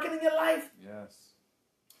am working in your life? Yes.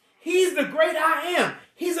 He's the great I am.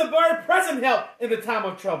 He's a very present help in the time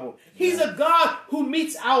of trouble. He's a God who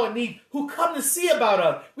meets our need, who comes to see about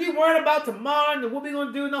us. We weren't about tomorrow and what we're going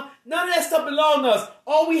to do. No, none of that stuff belongs to us.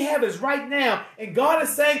 All we have is right now. And God is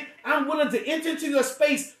saying, I'm willing to enter into your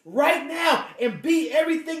space right now and be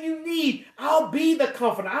everything you need. I'll be the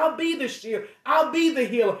comforter. I'll be the shield. I'll be the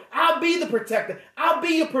healer. I'll be the protector. I'll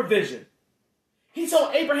be your provision. He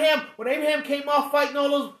told Abraham, when Abraham came off fighting all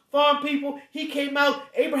those foreign people, he came out,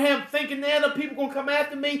 Abraham thinking that other people going to come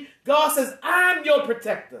after me. God says, I'm your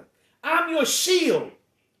protector. I'm your shield.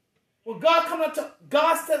 When God comes up to,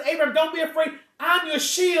 God says, Abraham, don't be afraid. I'm your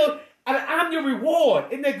shield and I'm your reward.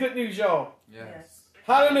 Isn't that good news, y'all? Yes.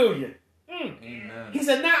 Hallelujah. Amen. He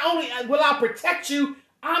said, not only will I protect you,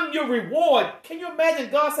 I'm your reward. Can you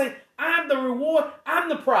imagine God saying, I'm the reward, I'm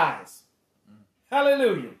the prize.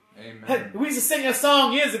 Hallelujah. Amen. We used to sing a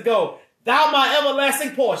song years ago, Thou my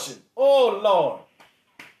everlasting portion. Oh, Lord.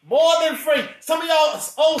 More than friends. Some of y'all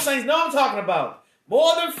old saints know what I'm talking about.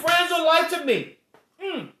 More than friends or life to me.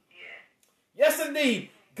 Yes,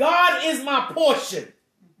 indeed. God is my portion.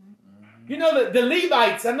 You know, the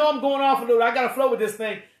Levites, I know I'm going off a little, I got to flow with this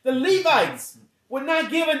thing. The Levites were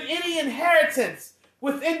not given any inheritance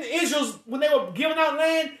within Israel's, when they were giving out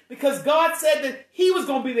land, because God said that he was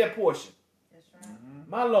going to be their portion.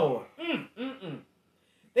 My Lord.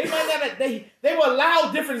 They might not. They were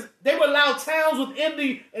allowed different. They were allowed towns within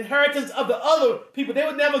the inheritance of the other people. They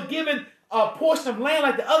were never given a portion of land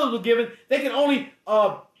like the others were given. They can only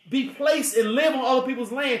be placed and live on other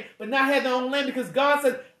people's land, but not have their own land, because God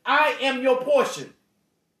said, "I am your portion."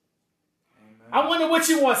 Amen. I wonder what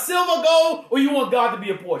you want: silver, gold, or you want God to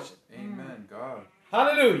be a portion? Amen. God.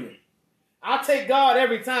 Hallelujah. I'll take God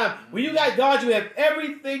every time. When you got God, you have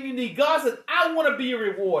everything you need. God says, I want to be your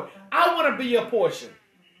reward. I want to be your portion.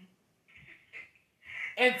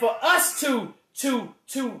 And for us to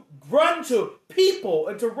run to people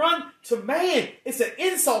and to run to man, it's an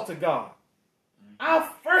insult to God. Our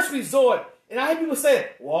first resort, and I hear people say,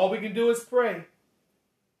 well, all we can do is pray.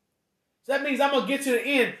 So that means I'm going to get to the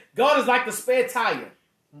end. God is like the spare tire.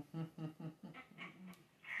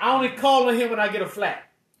 I only call on him when I get a flat.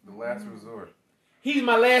 The last resort. He's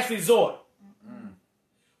my last resort.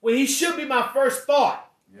 When he should be my first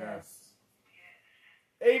thought. Yes.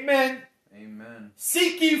 Amen. Amen.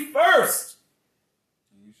 Seek ye first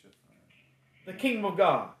You should find the kingdom of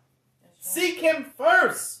God. Seek him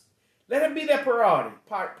first. Let him be that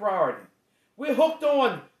priority. We're hooked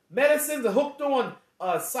on medicines, we're hooked on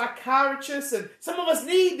psychiatrists, and some of us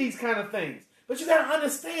need these kind of things. But you got to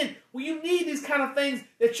understand, when you need these kind of things,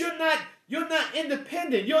 that you're not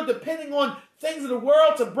independent. You're depending on things of the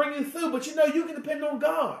world to bring you through, but you know you can depend on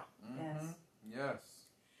God. Yes.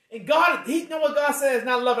 And God, he know what God says,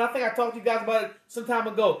 not love it. I think I talked to you guys about it some time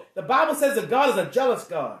ago. The Bible says that God is a jealous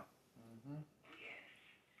God.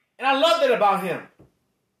 And I love that about him.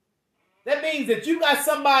 That means that you got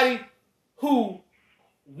somebody who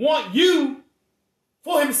want you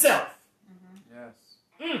for himself. Yes.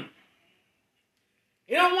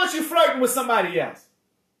 He don't want you flirting with somebody else.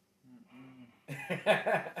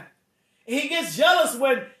 He gets jealous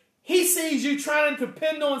when he sees you trying to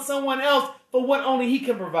depend on someone else for what only he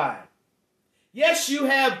can provide. Yes, you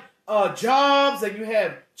have jobs and you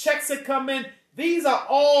have checks that come in. These are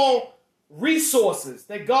all resources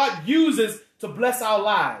that God uses to bless our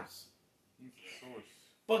lives. He's the source.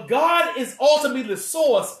 But God is ultimately the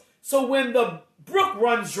source. So when the brook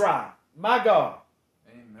runs dry, my God.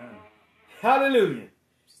 Amen. Hallelujah.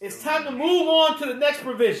 It's time to move on to the next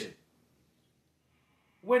provision.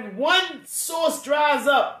 When one source dries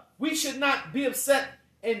up, we should not be upset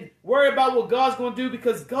and worry about what God's going to do,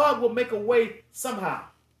 because God will make a way somehow.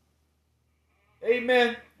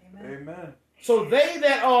 Amen. Amen. So they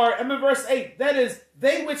that are, I'm in verse 8, that is,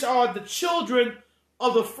 they which are the children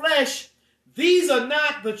of the flesh, these are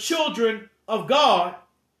not the children of God,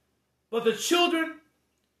 but the children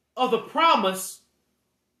of the promise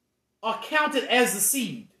are counted as the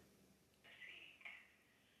seed.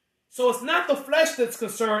 So it's not the flesh that's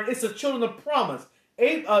concerned, it's the children of promise.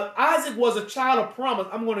 Isaac was a child of promise.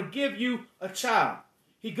 I'm going to give you a child.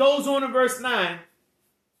 He goes on in verse 9.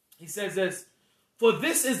 He says this, for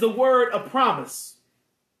this is the word of promise.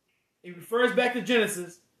 He refers back to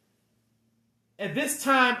Genesis. At this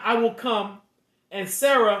time I will come, and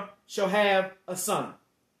Sarah shall have a son.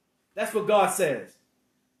 That's what God says.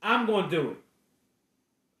 I'm going to do it.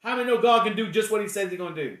 How many know God can do just what he says he's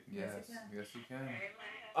going to do? Yes. Yes, he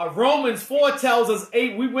can. Romans 4 tells us,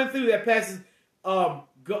 we went through that passage,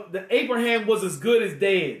 that Abraham was as good as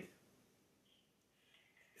dead.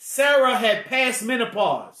 Sarah had passed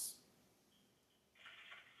menopause.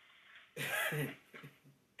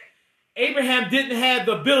 Abraham didn't have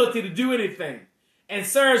the ability to do anything. And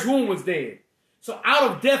Sarah's womb was dead. So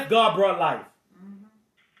out of death, God brought life. Mm-hmm.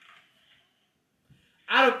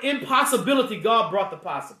 Out of impossibility, God brought the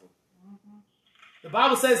possible. Mm-hmm. The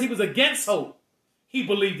Bible says he was against hope. He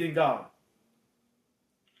believed in God.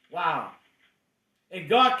 Wow. And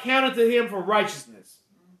God counted to him for righteousness.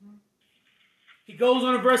 Mm-hmm. He goes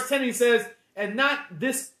on in verse 10, he says, and not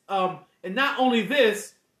only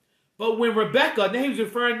this, but when Rebekah, now he was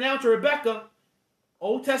referring now to Rebekah,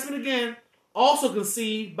 Old Testament again, also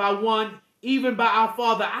conceived by one, even by our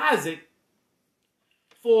father Isaac,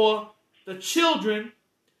 for the children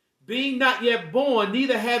being not yet born,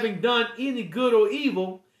 neither having done any good or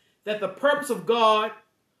evil, that the purpose of God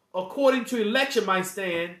according to election might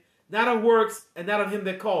stand, not of works and not of him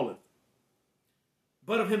that calleth,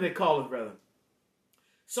 but of him that calleth, rather.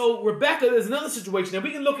 So Rebekah is another situation. Now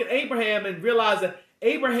we can look at Abraham and realize that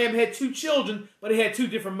Abraham had two children, but he had two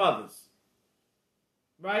different mothers.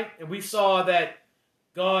 Right? And we saw that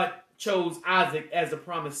God chose Isaac as the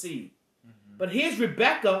promised seed. Mm-hmm. But here's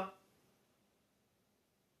Rebekah.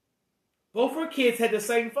 Both her kids had the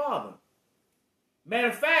same father. Matter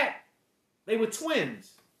of fact, they were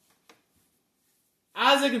twins.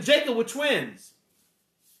 Isaac and Jacob were twins.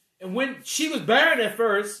 And when she was barren at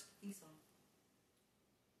first... Esau.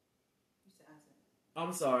 You said Isaac.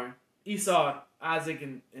 I'm sorry. Esau, Isaac,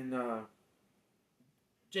 and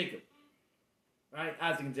Jacob. Right?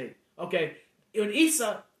 Isaac and Jacob. Okay. And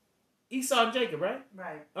Esau and Jacob, right?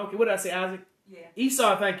 Right. Okay, what did I say, Isaac? Yeah.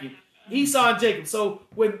 Esau, thank you. Esau and Jacob. So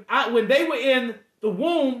when they were in the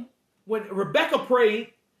womb, when Rebekah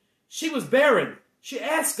prayed, she was barren. She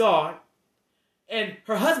asked God, and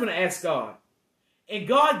her husband asked God. And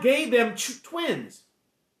God gave them twins.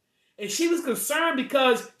 And she was concerned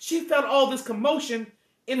because she felt all this commotion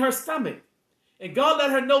in her stomach. And God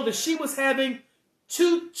let her know that she was having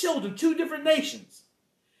two children, two different nations.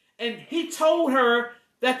 And he told her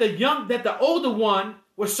that the older one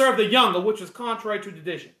would serve the younger, which was contrary to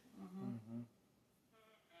tradition. Mm-hmm.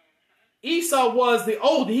 Esau was the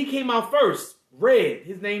older. He came out first, red.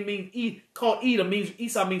 His name means, called Edom,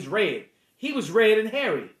 Esau means red. He was red and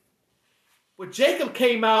hairy. But Jacob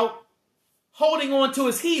came out holding on to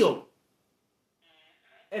his heel.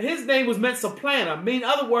 And his name was meant supplanter. Meaning, in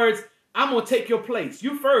other words, I'm going to take your place.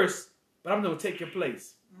 You first, but I'm going to take your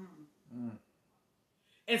place. Mm.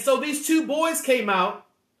 And so these two boys came out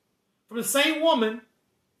from the same woman.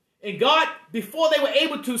 And God, before they were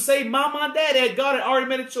able to say mama and daddy, God had already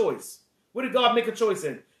made a choice. What did God make a choice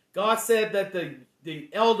in? God said that the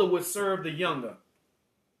elder would serve the younger.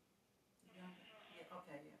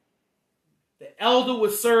 The elder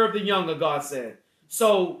would serve the younger, God said.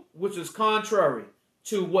 So, which is contrary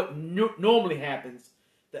to what normally happens.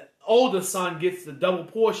 The older son gets the double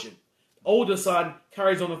portion. The older son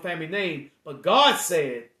carries on the family name. But God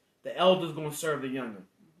said the elder's going to serve the younger.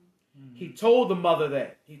 Mm-hmm. He told the mother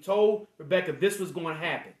that. He told Rebekah this was going to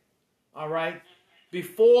happen. All right?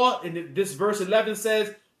 Before, and this verse 11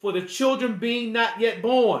 says, for the children being not yet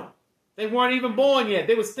born. They weren't even born yet.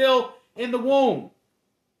 They were still in the womb.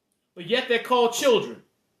 But yet they're called children.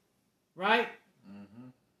 Right? Mm-hmm.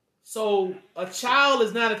 So a child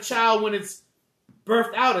is not a child when it's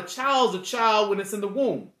birthed out. A child is a child when it's in the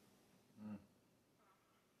womb. Mm.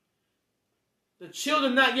 The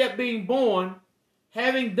children not yet being born,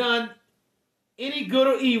 having done any good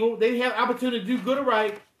or evil, they have opportunity to do good or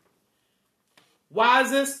right. Why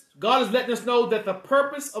is this? God is letting us know that the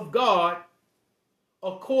purpose of God,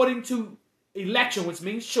 according to election, which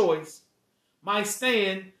means choice, might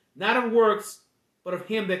stand not of works, but of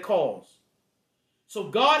him that calls. So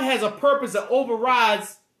God has a purpose that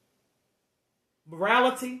overrides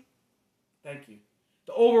morality. Thank you.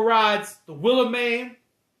 that overrides the will of man,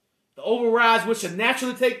 that overrides what should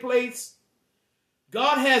naturally take place.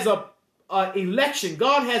 God has a election.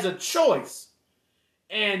 God has a choice.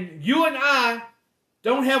 And you and I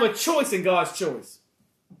don't have a choice in God's choice.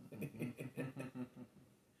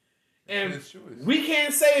 And we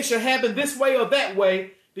can't say it should happen this way or that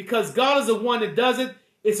way because God is the one that does it.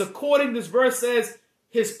 It's according, this verse says,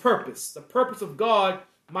 his purpose. The purpose of God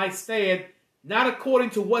might stand not according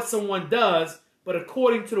to what someone does, but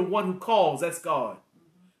according to the one who calls. That's God.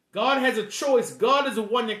 God has a choice. God is the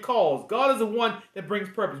one that calls. God is the one that brings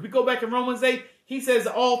purpose. We go back in Romans 8. He says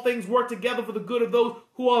all things work together for the good of those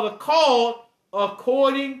who are the called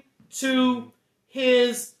according to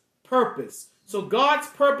his purpose. So God's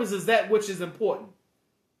purpose is that which is important.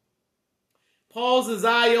 Paul's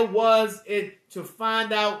desire was to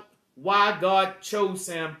find out why God chose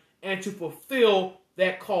him and to fulfill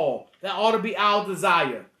that call. That ought to be our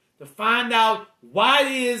desire. To find out why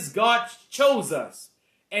it is God chose us.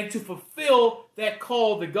 And to fulfill that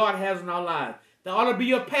call that God has in our lives. That ought to be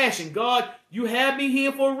your passion. God, you have me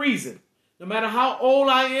here for a reason. No matter how old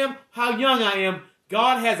I am, how young I am,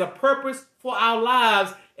 God has a purpose for our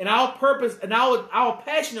lives. And our purpose and our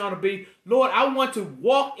passion ought to be, Lord, I want to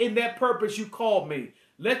walk in that purpose you called me.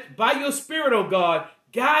 By your Spirit, oh God,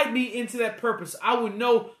 guide me into that purpose. I would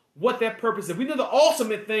know what that purpose is. We know the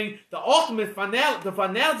ultimate thing, the ultimate finality, the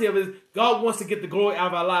finality of it is God wants to get the glory out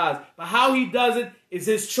of our lives. But how he does it is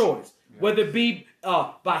his choice. Yes. Whether it be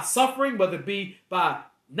by suffering, whether it be by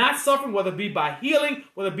not suffering, whether it be by healing,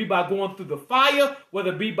 whether it be by going through the fire,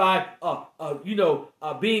 whether it be by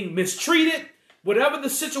being mistreated, whatever the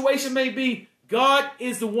situation may be, God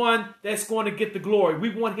is the one that's going to get the glory. We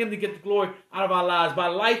want him to get the glory out of our lives. By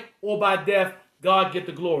life or by death, God get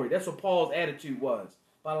the glory. That's what Paul's attitude was.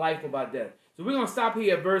 By life or by death. So we're going to stop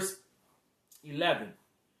here at verse 11.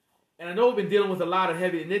 And I know we've been dealing with a lot of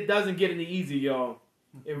heavy, and it doesn't get any easier, y'all.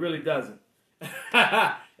 It really doesn't.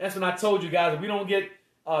 That's when I told you guys, if we don't get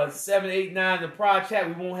 7, 8, 9 in the prior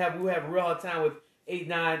chat, we'll have a real hard time with 8,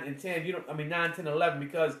 9, and 10. 9, 10, 11,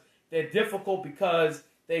 because they're difficult because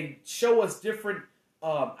they show us different.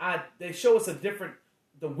 They show us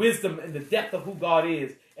the wisdom and the depth of who God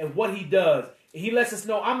is and what he does. And he lets us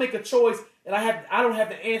know I make a choice and I don't have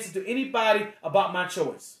to answer to anybody about my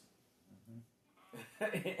choice.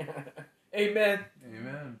 Mm-hmm. Amen.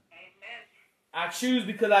 Amen. I choose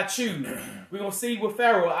because I choose. We're going to see with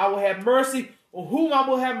Pharaoh, I will have mercy on whom I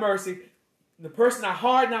will have mercy. The person I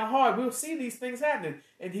harden, I harden. We'll see these things happening.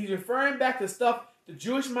 And he's referring back to stuff the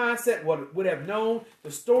Jewish mindset would have known.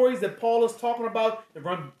 The stories that Paul is talking about that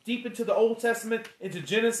run deep into the Old Testament, into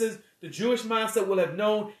Genesis, the Jewish mindset will have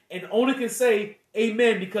known and only can say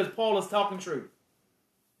amen because Paul is talking truth.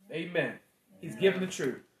 Amen. He's giving the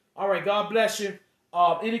truth. All right, God bless you.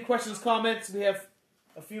 Any questions, comments? We have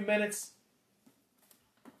a few minutes.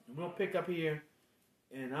 We'll pick up here.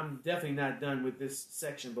 And I'm definitely not done with this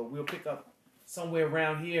section, but we'll pick up somewhere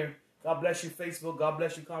around here. God bless you, Facebook. God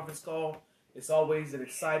bless you, conference call. It's always an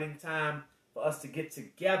exciting time for us to get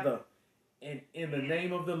together and in the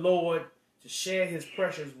name of the Lord to share his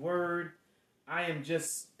precious word. I'm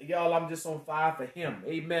just on fire for him.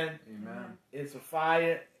 Amen. Amen. It's a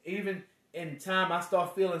fire. Even in time I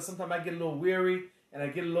start feeling, sometimes I get a little weary and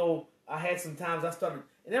I had some times I started,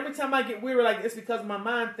 and every time I get weary, like it's because my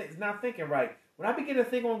mind is not thinking right. When I begin to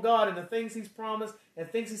think on God and the things he's promised and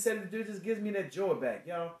things he said to do, it just gives me that joy back,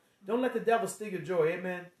 y'all. Don't let the devil steal your joy.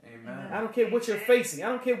 Amen. Amen. I don't care what you're facing. I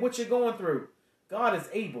don't care what you're going through. God is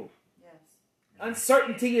able. Yes.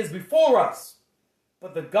 Uncertainty is before us,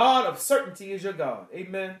 but the God of certainty is your God.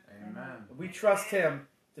 Amen. Amen. We trust him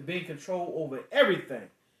to be in control over everything.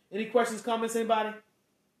 Any questions, comments, anybody?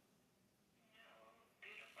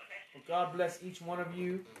 Well, God bless each one of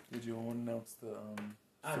you. Did you want to announce the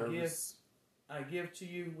service? I give to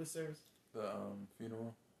you with service. The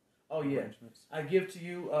funeral. Oh, yeah. I give to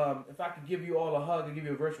you, if I could give you all a hug, I'd give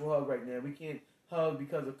you a virtual hug right now. We can't hug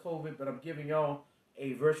because of COVID, but I'm giving y'all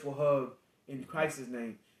a virtual hug in Christ's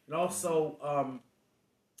name. And also,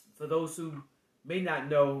 for those who may not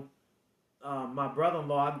know, my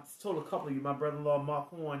brother-in-law, I told a couple of you, my brother-in-law, Mark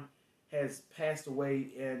Horn, has passed away,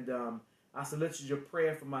 and I solicited your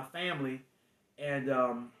prayer for my family, and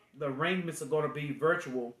the arrangements are going to be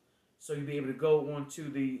virtual, so you'll be able to go on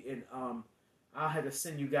to I'll have to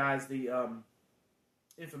send you guys the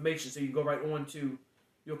information so you can go right on to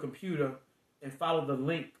your computer and follow the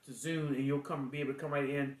link to Zoom, and you'll be able to come right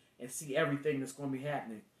in and see everything that's going to be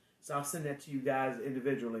happening. So I'll send that to you guys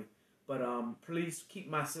individually. But please keep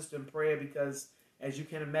my sister in prayer because, as you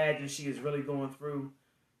can imagine, she is really going through.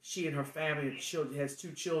 She and her family has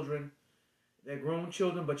 2 children. They're grown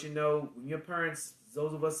children, but when your parents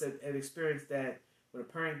those of us that have experienced that when a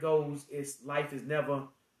parent goes, life is never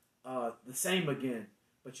the same again.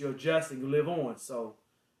 But you adjust and you live on. So,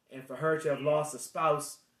 and for her to have lost a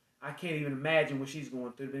spouse, I can't even imagine what she's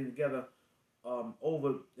going through. They've been together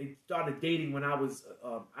they started dating when I was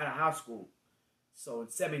out of high school. So in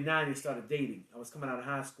 79 they started dating. I was coming out of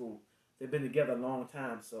high school. They've been together a long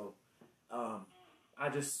time. So I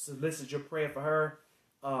just solicit your prayer for her.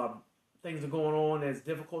 Things are going on. There's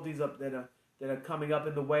difficulties that are coming up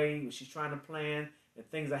in the way. She's trying to plan and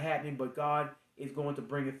things are happening, but God is going to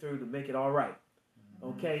bring it through to make it all right.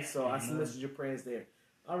 Okay, so I solicit your prayers there.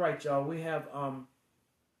 All right, y'all. We have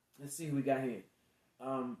let's see who we got here.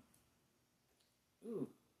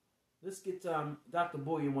 Let's get Dr.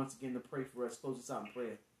 Boyer once again to pray for us. Close us out in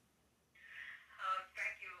prayer.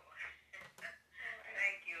 Thank you.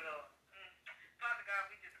 Thank you, Lord. Father God,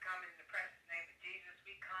 we just come in the precious name of Jesus.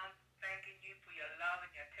 We come thanking you for your love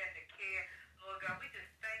and your tender care. Lord God, we just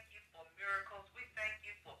thank you for miracles. We thank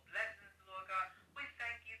you for blessings, Lord God. We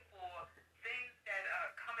thank you for things that are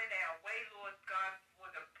coming our way, Lord God, for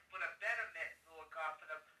the betterment, Lord God,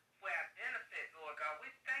 for our benefit, Lord God. We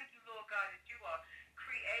thank you, Lord God, that you are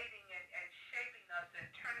creating and shaping us and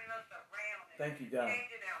turning us around and thank you, God.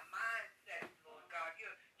 changing our mindsets, Lord God.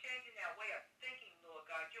 You're changing our way of thinking, Lord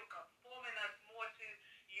God. You're conforming us more to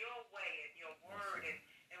your way and your word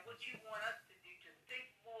and what you want us to do, to think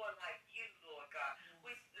more like you, Lord God.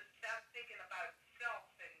 We stop thinking about self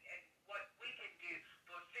and what we can do,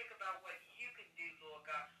 but think about what you can do, Lord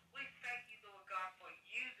God. We thank you, Lord God, for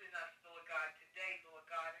using us, Lord God, today, Lord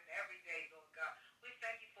God, and every day, Lord God. We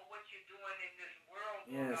thank you for what you're doing in this world,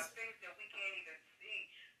 Lord God, things that we can't even see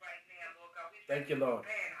right now, Lord God. We thank you, Lord.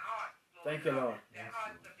 Preparing hearts, Lord thank God. you, Lord. That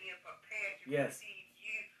hearts are being prepared to receive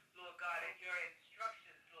you, Lord God, and your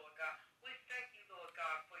instructions, Lord God. We thank you, Lord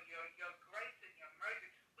God, for your grace and your mercy.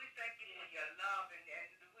 We thank you for your love, and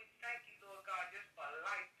we thank you, Lord God, just for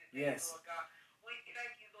life today, Lord God. We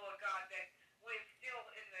thank you, Lord God, that we're still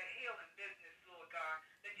in the healing business, Lord God,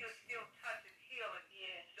 that you're still touching, healing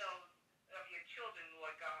those of your children,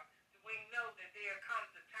 Lord God. We know that there comes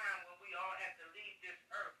a time when we all have to leave this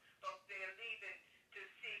earth, but they're leaving to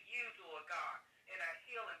see you, Lord God, in a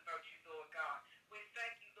healing virtue, Lord God. We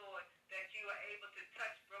thank you, Lord, that you are able to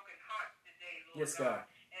touch broken hearts today, Lord God.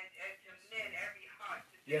 And to mend every heart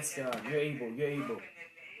today. Yes, God. You're able. You're able.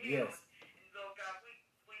 Yes. And Lord God,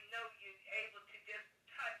 we know you're able to just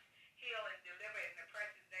touch, heal, and deliver in the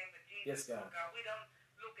precious name of Jesus, yes, God. Lord God. We don't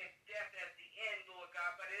look at death as the end, Lord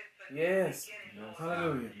God, but it's a beginning, Lord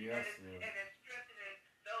Hallelujah. God. Yes, and it's strengthening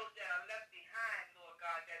those that are left behind, Lord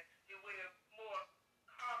God, that we're more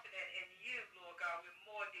confident in you, Lord God. We're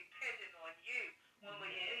more dependent on you when we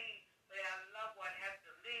leave, when our loved one has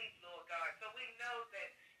to leave, Lord God. So we know that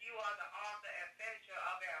you are the author and finisher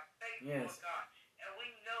of our faith, Lord God. And we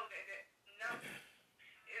know that nothing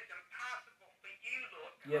is impossible for you,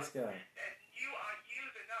 Lord God. Yes, God. That you are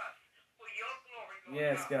using us for your glory, Lord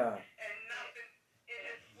yes, God. And nothing in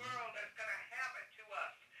this world is going to happen to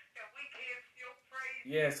us that we can't still praise you.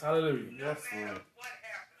 Yes, hallelujah. No matter what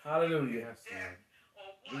happens. Hallelujah. Yes,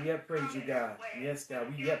 we yet praise you, God. Yes, God.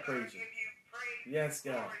 We yet praise you. Yes,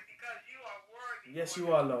 God. Because you are worthy. Yes, you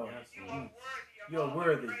are, Lord. You are worthy. You are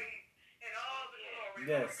worthy. And all the glory,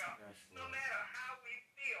 yes. Lord God. No matter how we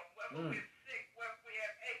feel, whether we're sick, whether we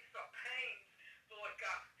have aches or pains, Lord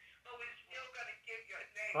God, but we're still going to give your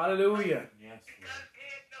name. Hallelujah. Yes, because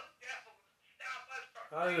can't no devil stop us from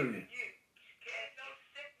Hallelujah. praising you. Can't no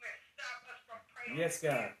sickness stop us from praising yes,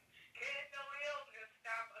 God. you. Can't no illness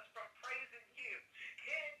stop us from praising you.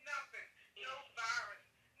 Can't nothing, no virus,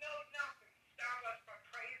 no nothing stop us from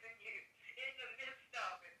praising you. In the midst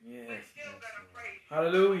of it, we're still going to praise you.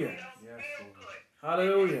 Hallelujah. We don't feel good.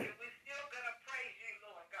 Hallelujah. We're still going to praise you,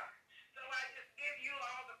 Lord God. So I just give you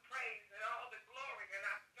all the praise and all the glory, and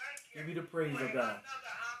I thank you. Give you the praise, for oh God.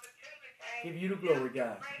 another opportunity. Give you the glory,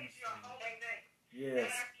 God. Praise your holy name. Yes.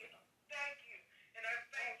 Thank you. And I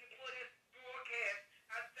thank you for this broadcast.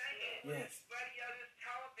 I thank you for this radio, this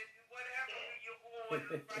television, whatever you're on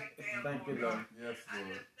right now, thank you, Lord. Lord. Yes, I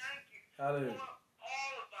Lord. just thank you Hallelujah. for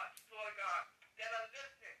all of us, Lord God, that are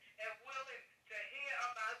listening and willing to hear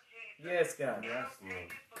about Jesus. Yes, God. I don't take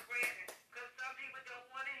it for granted because some people don't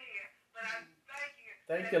want to hear, but I thank you.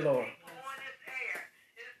 Thank that you, Lord. The people on this air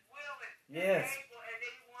is willing Yes. and able, and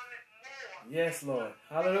they want it more. Yes, Lord.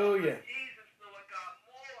 Hallelujah. Jesus, Lord God,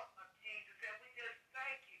 more of Jesus, and we just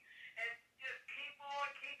thank you, and just keep on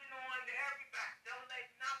keeping on to everybody. Don't let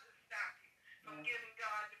nothing stop you from giving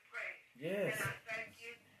God the praise. Yes. And I thank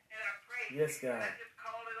you, and I praise Yes, you, and God. I just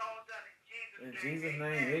call it all done in Jesus' In name. Jesus'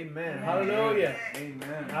 name, Amen. amen. Hallelujah.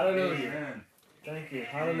 Amen. Hallelujah. Amen. Thank you.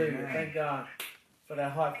 Hallelujah. Amen. Thank God for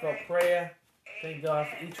that heartfelt prayer. Thank God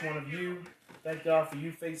for each one of you. Thank God for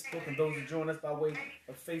you, Facebook, and those who join us by way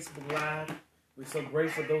of Facebook Live. We're so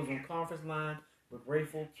grateful for those on conference line. We're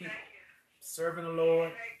grateful. Keep serving the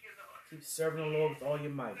Lord. Keep serving the Lord with all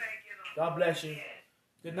your might. God bless you.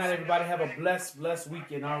 Good night, everybody. Have a blessed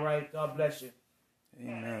weekend. All right. God bless you.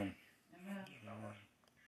 Amen.